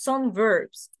used some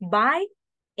verbs, buy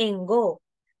and go.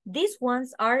 These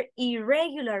ones are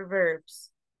irregular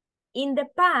verbs. In the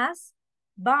past,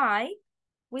 buy,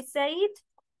 we say it,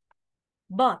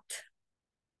 bought.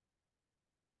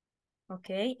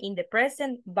 Okay, in the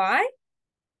present, buy.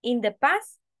 In the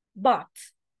past, bought.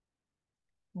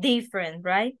 Different,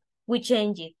 right? We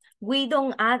change it. We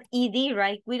don't add ed,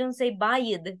 right? We don't say buy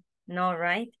it. No,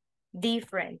 right?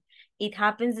 Different. It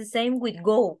happens the same with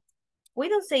go. We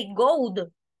don't say gold.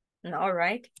 No,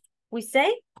 right? We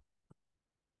say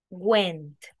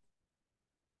went.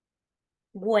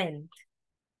 Went.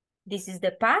 This is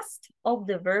the past of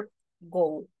the verb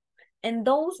go. And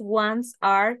those ones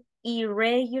are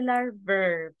irregular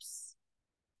verbs.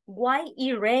 Why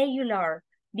irregular?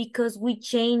 Because we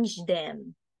change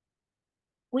them.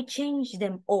 We change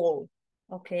them all,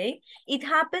 okay? It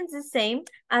happens the same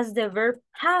as the verb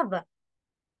have.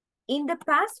 In the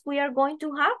past, we are going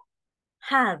to have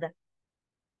had.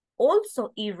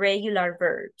 Also irregular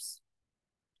verbs,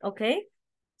 okay?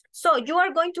 So you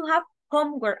are going to have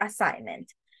homework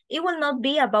assignment. It will not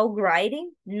be about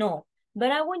writing, no.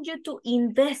 But I want you to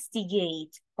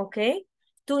investigate, okay?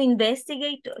 To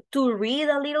investigate, to read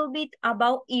a little bit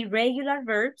about irregular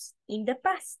verbs in the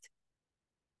past,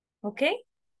 okay?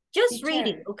 Just read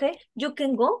it, okay? You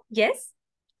can go, yes?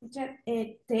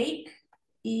 Take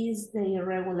is the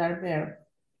irregular verb.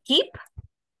 Keep?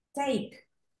 Take.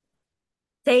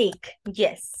 Take,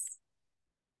 yes.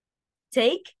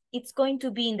 Take, it's going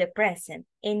to be in the present.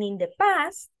 And in the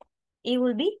past, it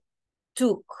will be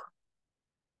took.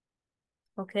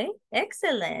 Okay,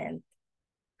 excellent.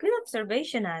 Good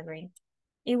observation, Adrian.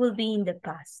 It will be in the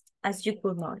past, as you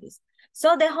could notice.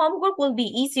 So the homework will be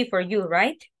easy for you,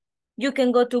 right? You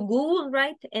can go to Google,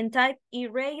 right, and type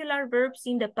irregular verbs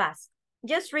in the past.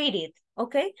 Just read it,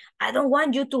 okay? I don't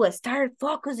want you to start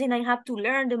focusing. I have to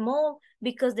learn them all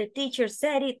because the teacher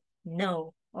said it.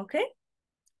 No, okay?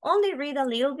 Only read a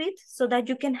little bit so that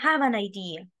you can have an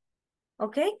idea,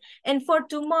 Okay? And for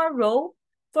tomorrow,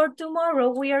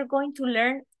 we are going to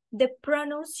learn the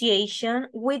pronunciation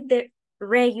with the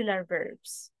regular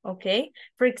verbs. Okay?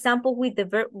 For example, with the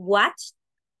verb watched,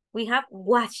 we have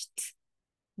watched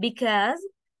because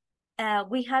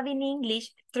we have in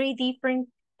English 3 different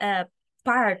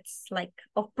parts like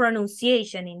of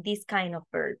pronunciation in this kind of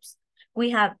verbs. We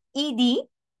have ed,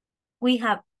 we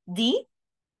have d,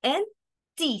 and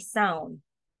t sound.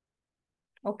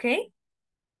 Okay?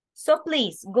 So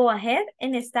please go ahead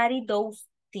and study those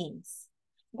things.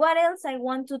 What else I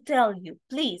want to tell you?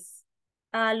 Please,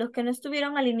 los que no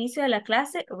estuvieron al inicio de la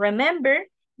clase, remember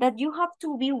that you have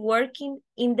to be working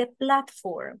in the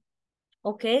platform.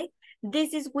 Okay?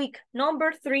 This is week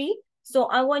number 3. So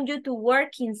I want you to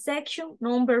work in section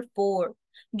number 4.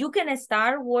 You can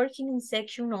start working in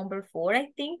section number 4, I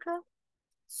think.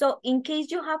 So in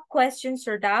case you have questions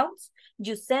or doubts,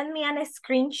 you send me a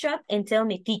screenshot and tell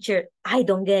me, teacher, I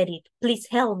don't get it. Please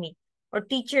help me. Or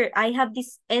teacher, I have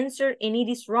this answer and it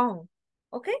is wrong.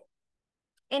 Okay?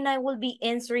 And I will be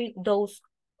answering those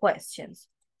questions.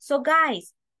 So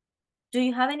guys, do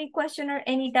you have any question or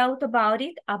any doubt about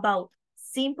it? About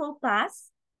simple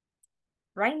past?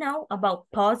 Right now, about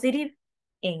positive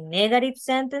and negative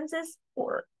sentences?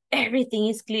 Or everything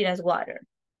is clear as water?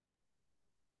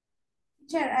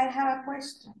 Teacher, I have a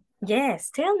question. Yes,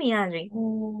 tell me, Adri.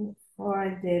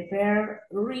 For the verb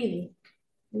read,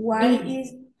 why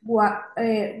is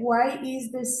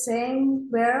the same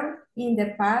verb in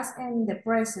the past and the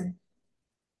present?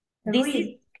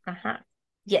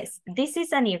 Yes, this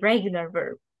is an irregular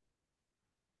verb.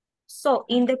 So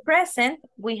in the present,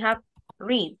 we have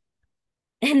read.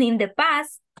 And in the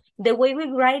past, the way we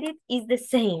write it is the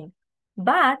same,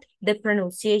 but the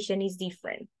pronunciation is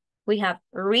different. We have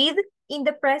read in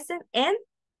the present and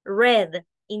read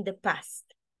in the past.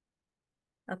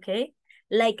 Okay?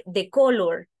 Like the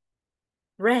color,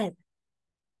 red.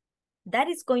 That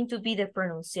is going to be the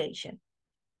pronunciation.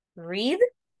 Read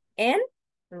and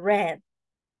read.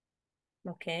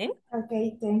 Okay?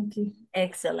 Okay, thank you.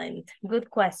 Excellent.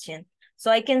 Good question. So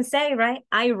I can say, right,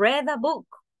 I read a book.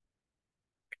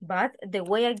 But the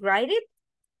way I write it,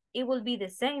 it will be the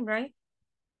same, right?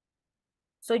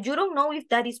 So you don't know if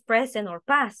that is present or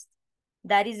past.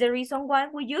 That is the reason why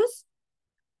we use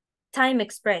time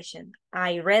expression.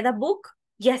 I read a book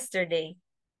yesterday.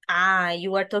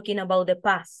 You are talking about the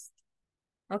past.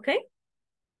 Okay?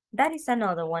 That is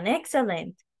another one.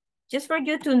 Excellent. Just for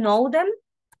you to know them.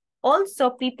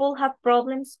 Also, people have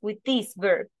problems with this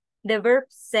verb. The verb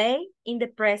say in the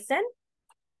present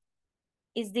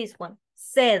is this one.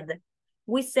 Said.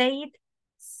 We say it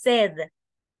said.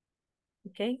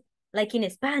 Okay? Like in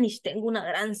Spanish, tengo una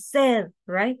gran sed,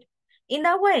 right? In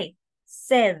that way,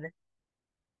 said.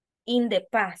 In the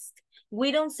past.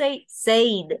 We don't say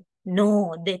said.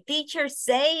 No. The teacher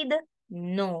said.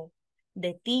 No.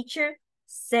 The teacher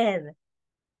said.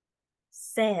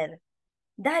 Said.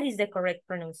 That is the correct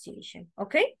pronunciation.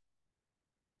 Okay?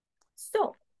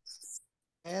 So.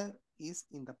 Said is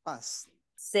in the past.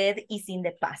 Said is in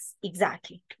the past.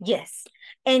 Exactly. Yes.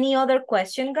 Any other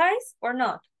question, guys, or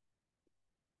not?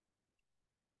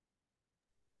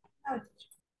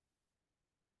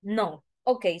 No.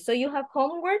 Okay, so you have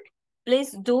homework.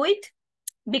 Please do it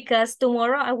because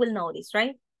tomorrow I will notice,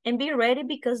 right? And be ready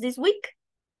because this week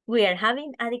we are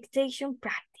having a dictation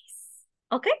practice.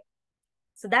 Okay?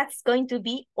 So that's going to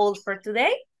be all for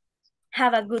today.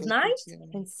 Have a good night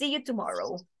and see you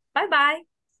tomorrow. Bye-bye.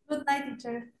 Good night,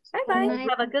 teacher. Bye-bye.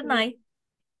 Have a good night.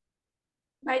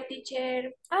 Bye,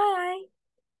 teacher. Bye.